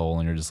entire soul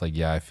and you're just like,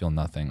 yeah, I feel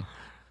nothing.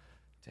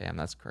 Damn,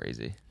 that's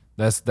crazy.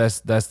 That's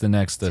the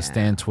next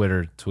Stan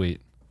Twitter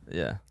tweet.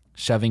 Yeah.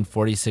 Shoving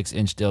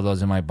 46-inch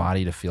dildos in my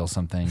body to feel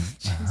something.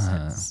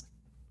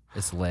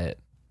 It's lit.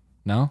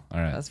 No? All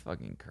right. That's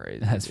fucking crazy.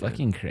 That's dude.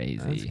 fucking crazy.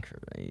 That's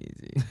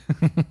crazy.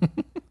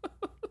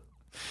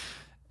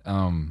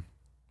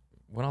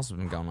 What else has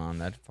been going on?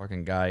 That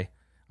fucking guy,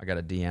 I got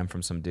a DM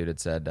from some dude. It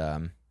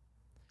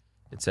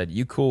said,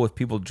 you cool with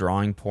people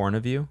drawing porn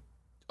of you?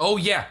 Oh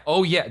yeah,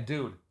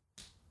 dude.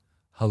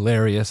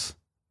 Hilarious.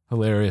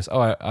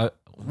 Oh,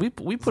 we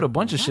put a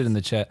bunch of shit in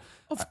the chat.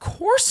 Of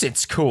course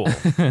it's cool.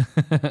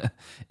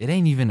 It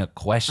ain't even a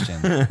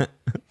question.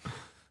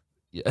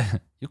 Yeah,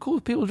 you cool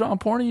with people drawing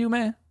porn of you,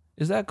 man?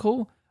 Is that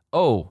cool?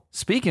 Oh,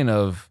 speaking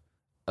of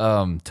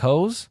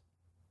toes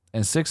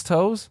and 6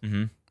 toes,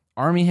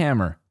 Army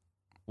Hammer.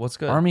 What's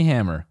good? Army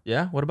Hammer.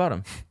 Yeah, what about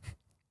him?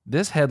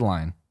 This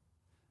headline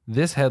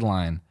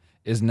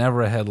is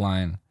never a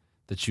headline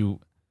that you.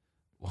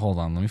 Hold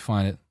on, let me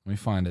find it.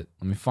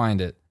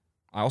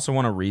 I also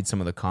want to read some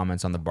of the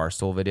comments on the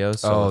Barstool videos.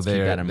 So let's keep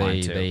that in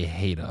mind too. They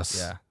hate us.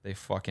 Yeah, they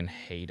fucking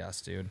hate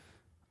us, dude.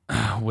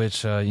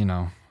 Which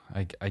I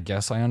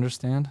guess I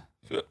understand.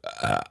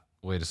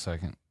 Wait a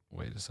second.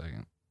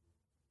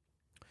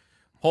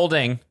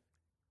 Holding.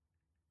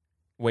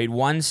 Wait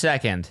 1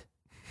 second.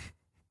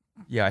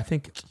 Yeah,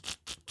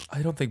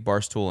 I don't think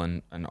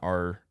Barstool and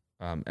our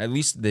at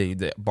least the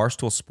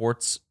Barstool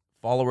Sports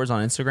followers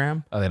on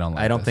Instagram. Oh, they don't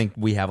like I don't this. think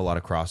we have a lot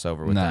of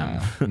crossover with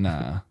them.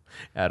 Nah.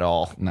 At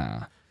all.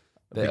 Nah.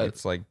 I think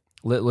it's like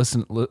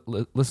Listen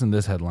to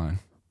this headline.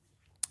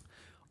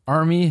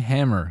 Army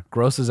Hammer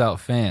grosses out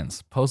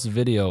fans. Posts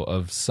video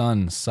of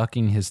son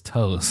sucking his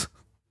toes.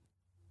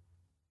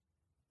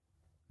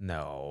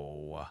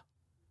 no.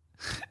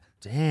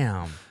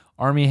 Damn.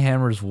 Army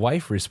Hammer's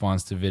wife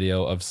responds to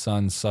video of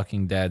son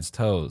sucking dad's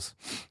toes.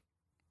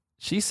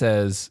 She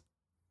says,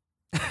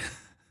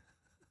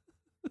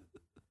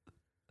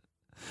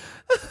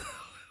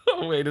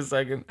 oh, wait a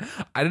second.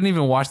 I didn't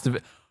even watch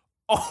the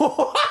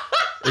Oh,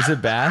 Is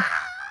it bad?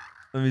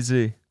 Let me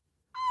see.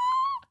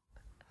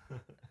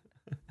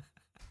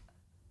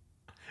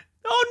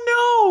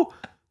 Oh no!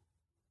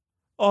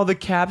 Oh, the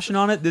caption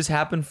on it. This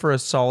happened for a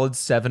solid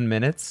 7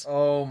 minutes.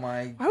 oh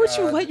my God. Why would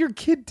you let your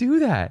kid do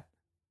that?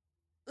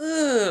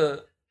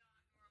 Ugh.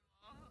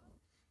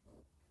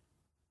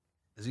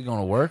 Is he going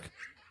to work?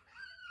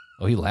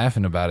 Oh, he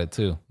laughing about it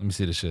too. Let me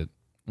see the shit.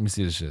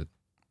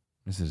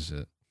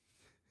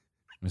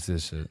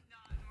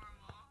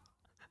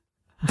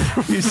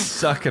 He's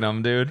sucking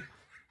them, dude.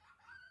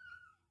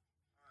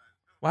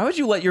 Why would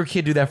you let your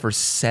kid do that for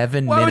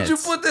 7 Why minutes? would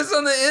you put this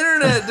on the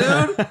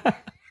internet, dude?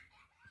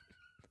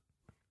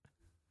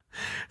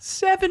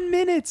 7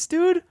 minutes,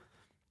 dude.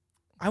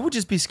 I would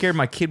just be scared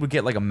my kid would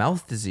get like a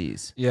mouth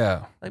disease.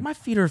 Yeah, Like my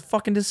feet are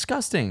fucking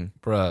disgusting.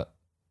 bruh.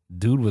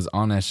 Dude was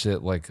on that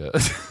shit like a...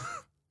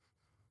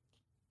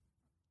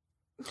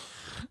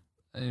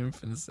 I ain't even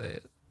finna say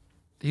it.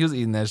 He was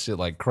eating that shit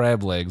like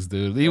crab legs,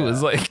 dude. He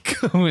was like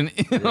going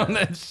in on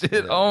that shit.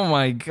 Yeah. Oh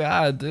my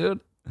God,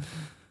 dude.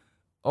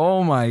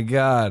 Oh my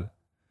God.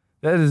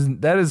 That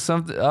is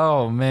something.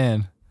 Oh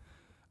man.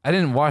 I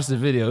didn't watch the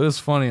video. It was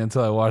funny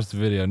until I watched the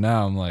video.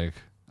 Now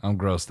I'm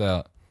grossed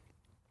out.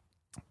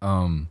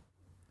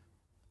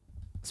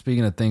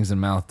 Speaking of things in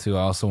mouth too,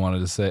 I also wanted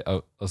to say,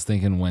 I was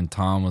thinking when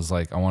Tom was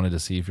like, I wanted to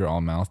see if you're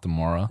all mouth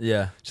tomorrow.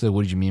 Yeah. She said,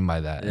 what did you mean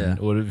by that? Yeah. And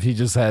what if he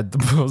just had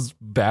the most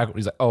back?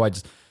 He's like, oh,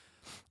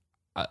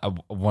 I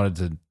wanted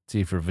to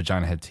see if your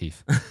vagina had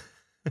teeth.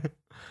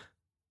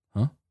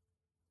 Huh?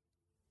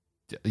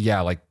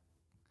 Yeah, like,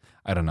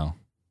 I don't know.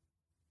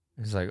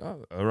 He's like,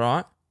 oh, all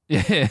right.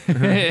 Yeah.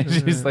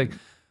 She's like,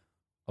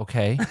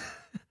 okay.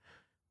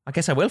 I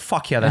guess I will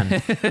fuck you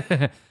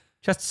then.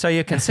 Just so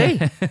you can see.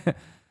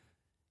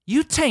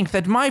 You think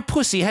that my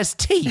pussy has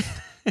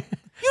teeth?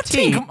 You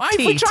think my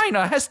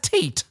vagina has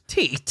teeth?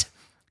 Teat.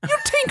 You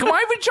think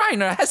my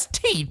vagina has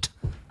teeth?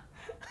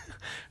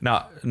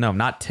 No,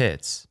 not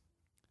tits.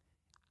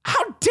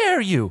 How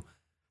dare you?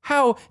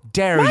 How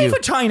dare My you?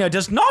 vagina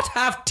does not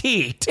have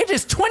teat. It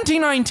is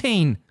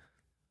 2019.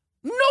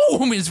 No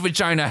woman's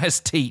vagina has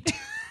teeth.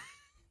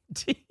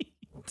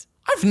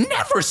 I've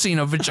never seen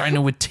a vagina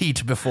with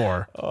teeth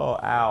before. Oh,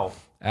 ow.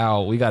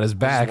 Ow, we got his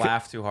back. Just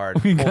laugh too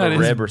hard. We Pulled got a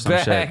his rib or some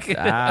back. shit.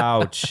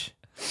 Ouch.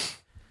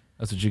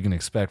 That's what you can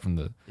expect from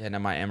the... Yeah, now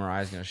my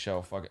MRI is going to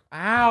show. Fuck it.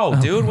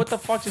 Ow, dude. What the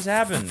fuck just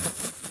happened?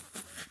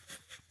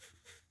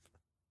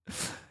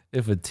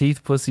 If a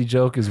teeth pussy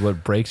joke is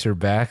what breaks your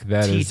back,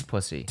 that is Teat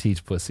pussy.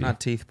 teeth pussy. Not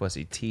teeth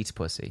pussy. Teat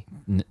pussy.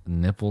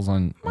 Nipples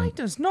on... Mine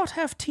does not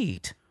have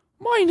teat.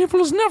 My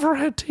nipples never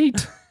had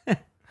teeth.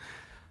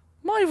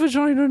 My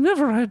vagina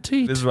never had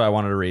teeth. This is what I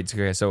wanted to read.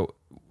 Okay, so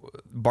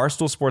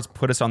Barstool Sports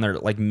put us on their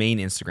like main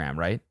Instagram,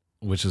 right?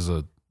 Which is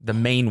The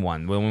main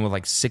one, the one with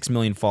like 6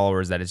 million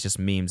followers that is just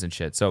memes and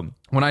shit. So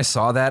when I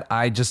saw that,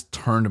 I just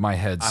turned my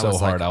head so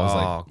hard. I was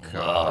like,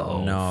 God,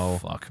 oh, no.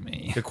 fuck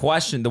me. The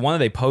question, the one that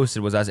they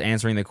posted was us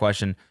answering the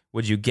question,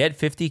 would you get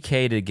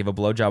 $50K to give a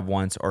blowjob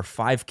once or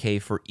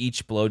 $5K for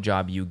each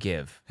blowjob you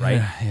give,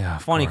 right? Yeah,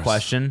 of Funny course.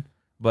 question,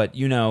 but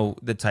you know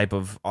the type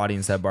of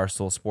audience that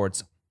Barstool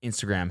Sports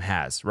Instagram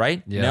has,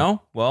 right? Yeah.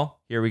 No? Well,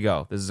 here we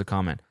go. This is a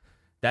comment.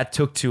 That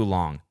took too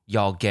long.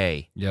 Y'all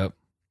gay. Yep,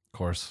 of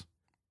course.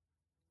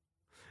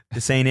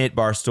 This ain't it,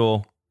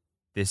 Barstool.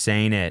 This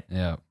ain't it.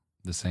 Yeah,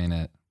 this ain't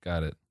it.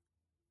 Got it.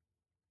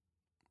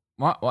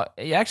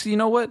 Actually, you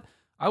know what?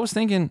 I was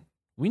thinking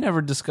we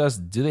never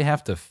discussed, do they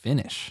have to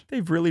finish?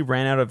 They've really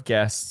ran out of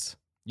guests.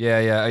 Yeah.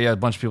 A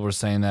bunch of people were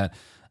saying that.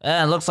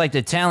 It looks like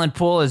the talent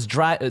pool is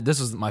dry. This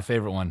is my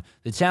favorite one.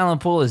 The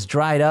talent pool is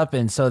dried up,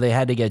 and so they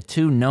had to get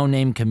 2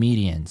 no-name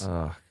comedians.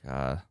 Oh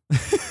God.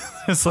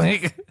 It's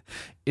like,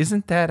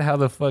 isn't that how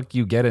the fuck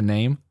you get a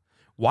name?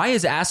 Why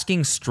is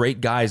asking straight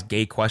guys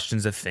gay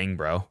questions a thing,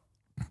 bro?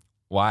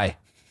 Why?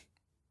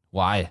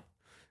 Why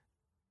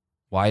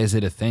is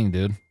it a thing,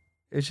 dude?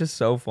 It's just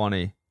so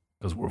funny.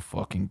 Because we're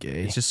fucking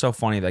gay. It's just so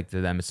funny. Like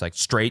to them, it's like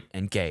straight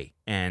and gay,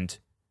 and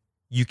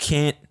you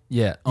can't.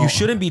 Yeah. You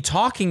shouldn't be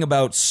talking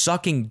about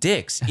sucking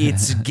dicks.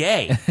 It's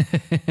gay.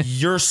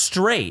 You're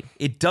straight.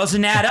 It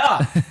doesn't add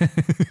up.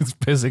 It's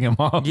pissing him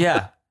off.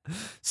 Yeah.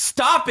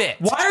 Stop it.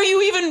 Why are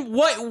you even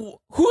what?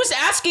 Who's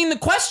asking the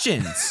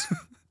questions?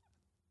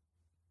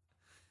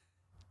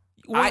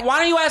 Why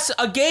don't you ask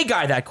a gay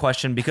guy that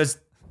question? Because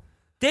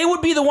they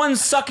would be the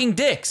ones sucking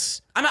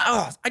dicks. I'm not.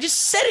 Oh, I just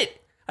said it.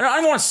 I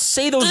don't want to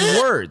say those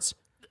words.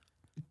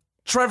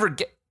 Trevor,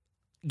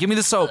 give me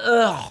the soap.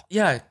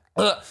 Yeah.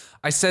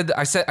 I said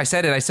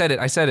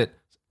it.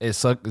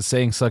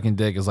 Saying sucking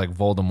dick is like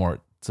Voldemort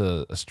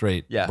to a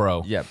straight Yeah.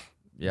 bro. Yeah.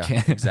 Yeah.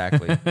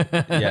 Exactly.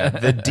 Yeah.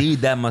 The deed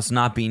that must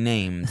not be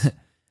named.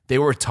 They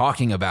were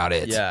talking about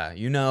it. Yeah.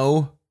 You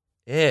know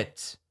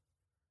it.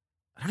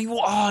 I don't even.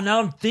 Oh,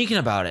 now I'm thinking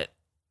about it.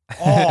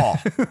 Oh.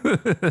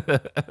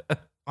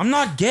 I'm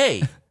not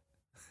gay.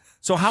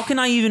 So how is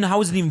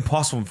it even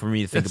possible for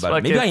me to think It's about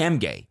it? Maybe I fucking- am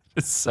gay.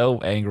 It's so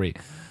angry.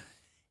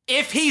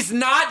 If he's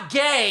not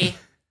gay,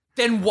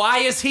 then why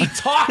is he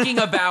talking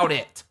about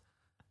it?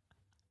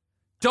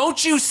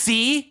 Don't you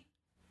see?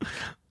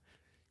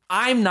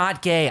 I'm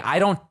not gay. I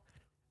don't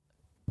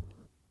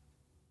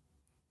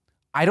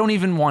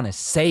even want to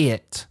say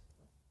it.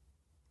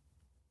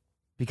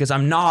 Because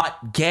I'm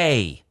not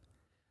gay.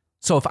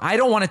 So if I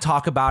don't want to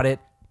talk about it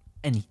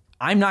and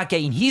I'm not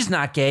gay and he's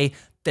not gay,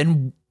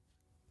 then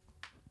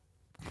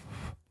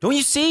Don't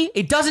you see?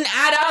 It doesn't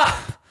add up.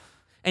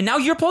 And now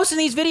you're posting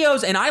these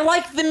videos, and I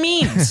like the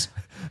memes.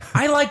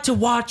 I like to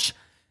watch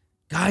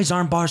guys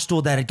on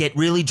Barstool that get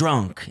really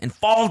drunk and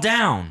fall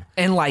down.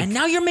 and like And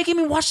now you're making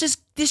me watch this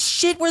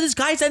shit where this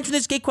guy's answering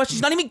this gay question.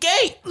 He's not even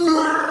gay.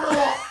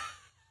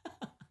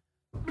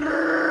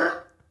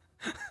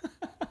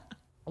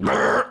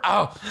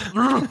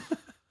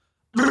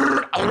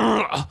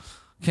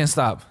 can't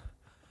stop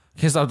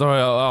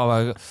throwing. Oh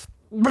my god.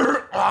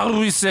 I'm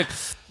be sick.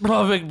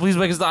 Please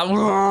make it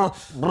stop.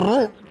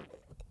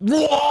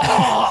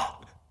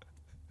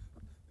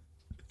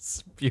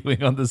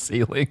 Spewing on the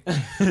ceiling.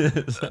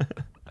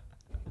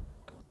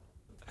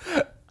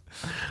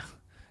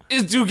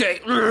 It's too gay.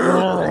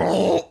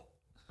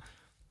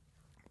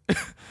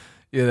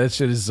 Yeah, that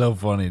shit is so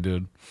funny,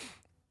 dude.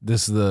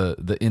 This is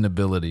the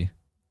inability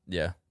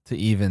Yeah. to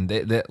even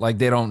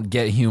they don't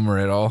get humor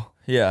at all.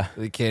 Yeah.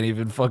 They can't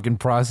even fucking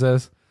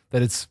process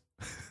that it's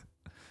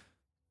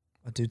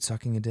A dude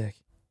sucking a dick.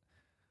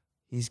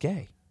 He's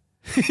gay.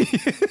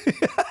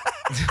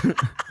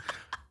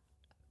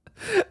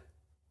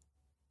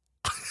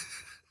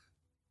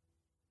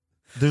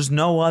 There's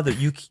no other.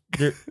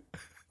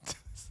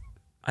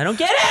 I don't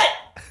get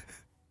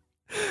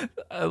it.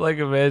 I like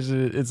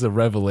imagine it's a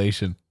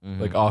revelation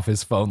like off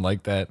his phone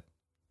like that.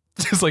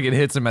 Just like it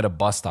hits him at a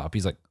bus stop.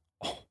 He's like,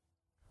 "Oh.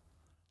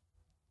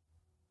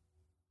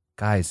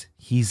 Guys,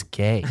 he's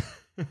gay."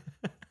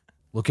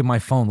 Look at my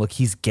phone. Look,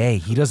 he's gay.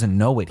 He doesn't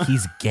know it.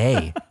 He's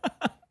gay.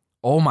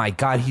 Oh my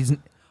God.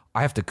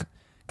 I have to,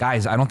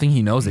 guys, I don't think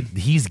he knows it.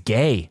 He's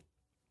gay.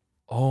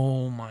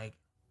 Oh my.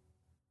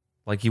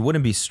 Like he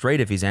wouldn't be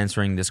straight if he's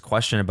answering this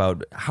question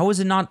about how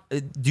is it not?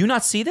 Do you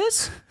not see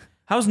this?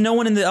 How's no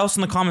one else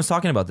in the comments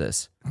talking about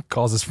this?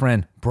 Calls his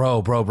friend.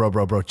 Bro.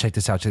 Check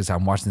this out.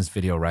 I'm watching this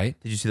video, right?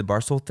 Did you see the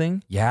Barstool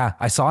thing? Yeah,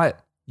 I saw it.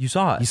 You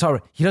saw it. You saw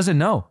it. He doesn't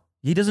know.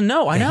 He doesn't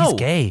know. I know. He's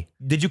gay.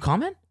 Did you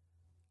comment?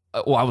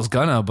 Well, I was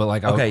gonna, but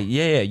like, Okay,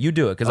 yeah, you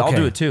do it because I'll Okay,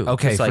 do it too.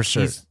 okay, It's like for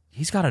sure.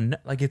 He's got to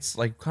like it's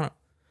like kind of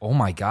oh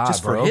my God,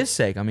 just bro. for his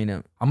sake. I mean,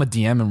 I'm gonna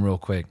DM him real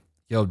quick.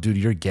 Yo, dude,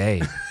 you're gay.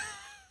 imagine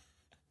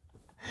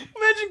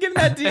getting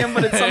that DM,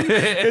 but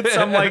it's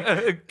some like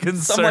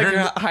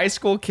high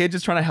school kid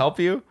just trying to help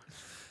you.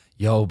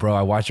 Yo, bro,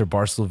 I watched your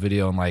Barstool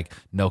video and like,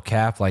 no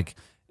cap, like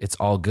it's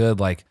all good.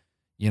 Like,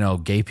 you know,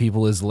 gay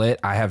people is lit.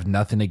 I have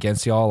nothing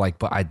against y'all. Like,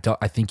 but I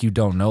think you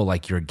don't know,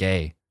 like you're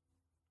gay.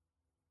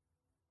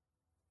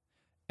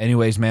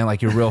 Anyways, man,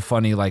 like you're real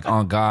funny, like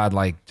on God,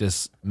 like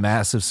just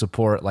massive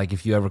support. Like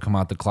if you ever come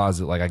out the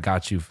closet, like I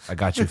got you,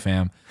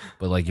 fam.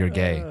 But like you're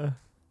gay.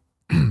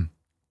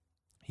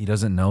 He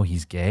doesn't know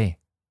he's gay.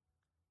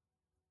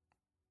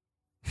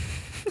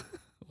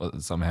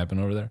 What, something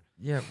happened over there?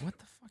 Yeah, what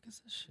the fuck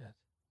is this shit?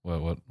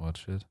 What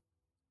shit?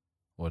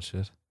 What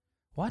shit?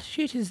 What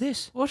shit is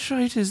this? What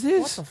shit is What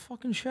this? the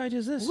fucking shit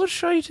is this? What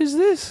shit is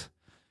this?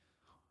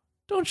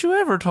 Don't you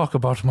ever talk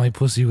about my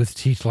pussy with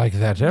teeth like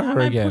that ever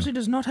my again. pussy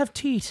does not have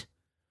teeth.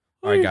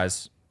 All right,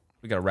 guys,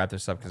 we gotta wrap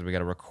this up because we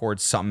gotta record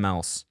something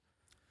else.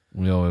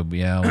 Yeah.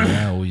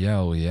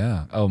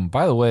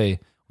 By the way,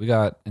 we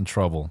got in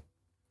trouble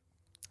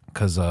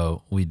because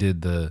we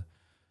did the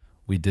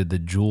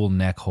jewel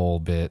neck hole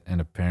bit,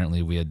 and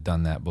apparently we had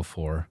done that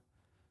before.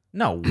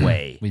 No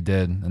way. We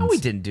did. And No, we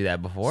didn't do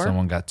that before.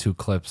 Someone got 2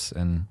 clips,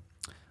 and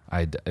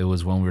it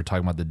was when we were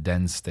talking about the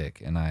Den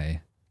stick, and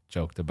I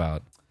joked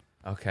about.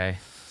 Okay,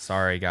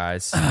 sorry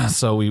guys.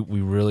 So we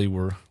really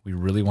want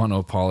to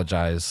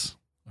apologize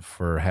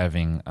for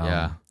having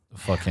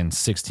fucking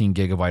 16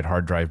 gigabyte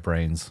hard drive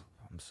brains.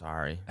 I'm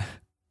sorry.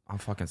 I'm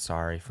fucking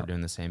sorry for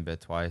doing the same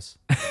bit twice.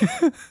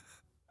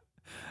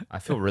 I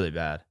feel really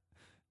bad.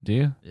 Do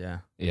you? Yeah,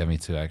 Yeah, me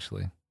too.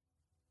 Actually,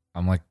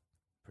 I'm like,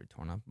 pretty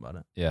torn up about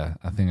it. yeah,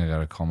 I think I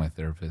gotta call my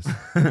therapist.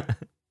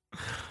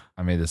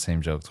 I made the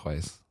same joke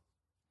twice.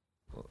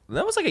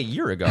 That was like a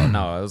year ago.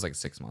 No, it was like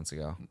 6 months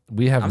ago.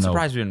 I'm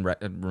surprised we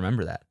didn't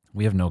remember that.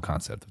 We have no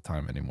concept of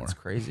time anymore. That's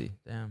crazy.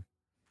 Damn.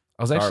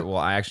 I was Sorry, actually. well,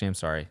 I actually am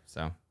sorry.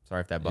 So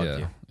sorry if that bugged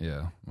you.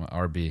 Yeah. Well,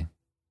 RB.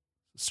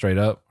 Straight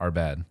up, our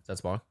bad. Is that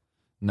Spock?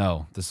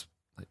 No.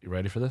 You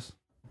ready for this?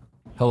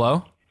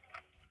 Hello?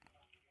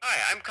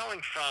 Hi, I'm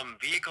calling from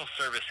Vehicle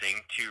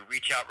Servicing to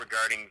reach out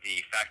regarding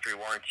the factory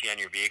warranty on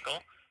your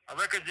vehicle. Our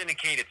records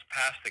indicate it's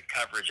past the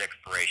coverage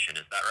expiration.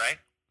 Is that right?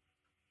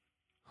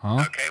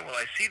 Huh? Okay, well,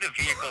 I see the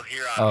vehicle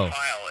here on Oh.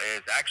 file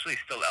is actually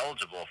still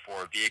eligible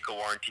for vehicle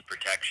warranty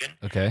protection.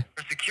 Okay.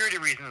 For security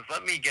reasons,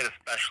 let me get a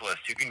specialist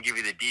who can give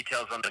you the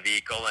details on the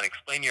vehicle and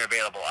explain your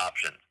available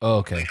options. Oh,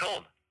 okay. Please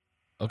hold.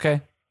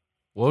 Okay.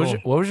 What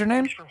was your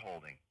name? Thanks for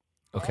holding.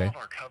 Okay. All of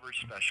our coverage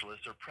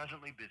specialists are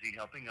presently busy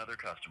helping other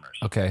customers.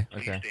 Okay.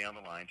 Please Okay. stay on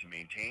the line to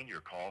maintain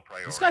your call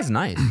priority. This guy's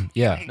nice.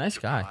 Yeah. Nice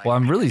guy. Well,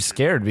 I'm really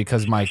scared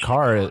because my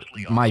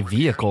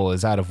vehicle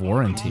is out of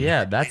warranty.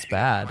 Yeah, that's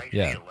bad.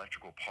 Yeah.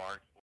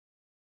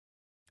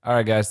 All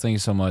right, guys. Thank you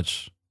so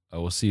much.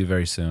 We'll see you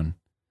very soon.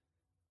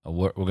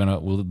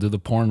 We'll do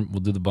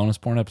the bonus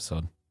porn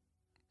episode.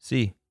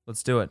 See,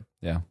 let's do it.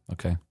 Yeah.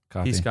 Okay.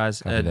 Copy. Peace,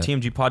 guys. Copy that.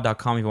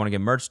 TMGpod.com if you want to get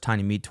merch.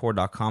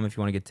 TinyMeatTour.com if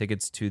you want to get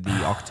tickets to the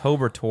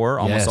October tour.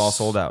 Almost Yes. all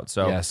sold out.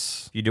 So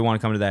Yes. if you do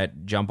want to come to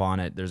that, jump on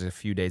it. There's a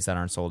few dates that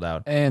aren't sold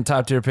out. And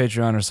top tier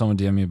Patreon or someone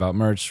DM me about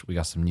merch. We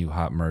got some new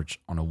hot merch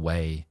on the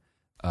way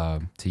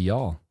to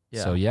y'all.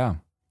 Yeah. So yeah,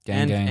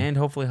 gang. And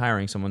hopefully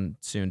hiring someone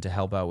soon to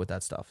help out with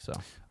that stuff. So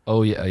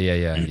Oh yeah.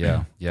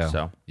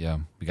 So Yeah,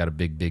 we got a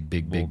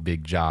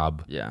big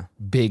job. yeah.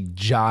 Big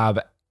job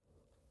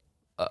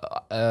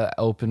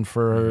open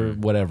for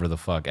whatever the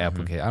fuck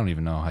applicate. I don't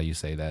even know how you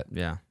say that.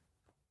 Yeah.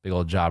 Big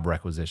old job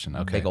requisition.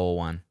 Okay. Big old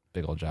one.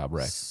 Big old job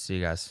rec. See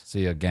you guys.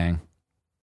 See ya, gang.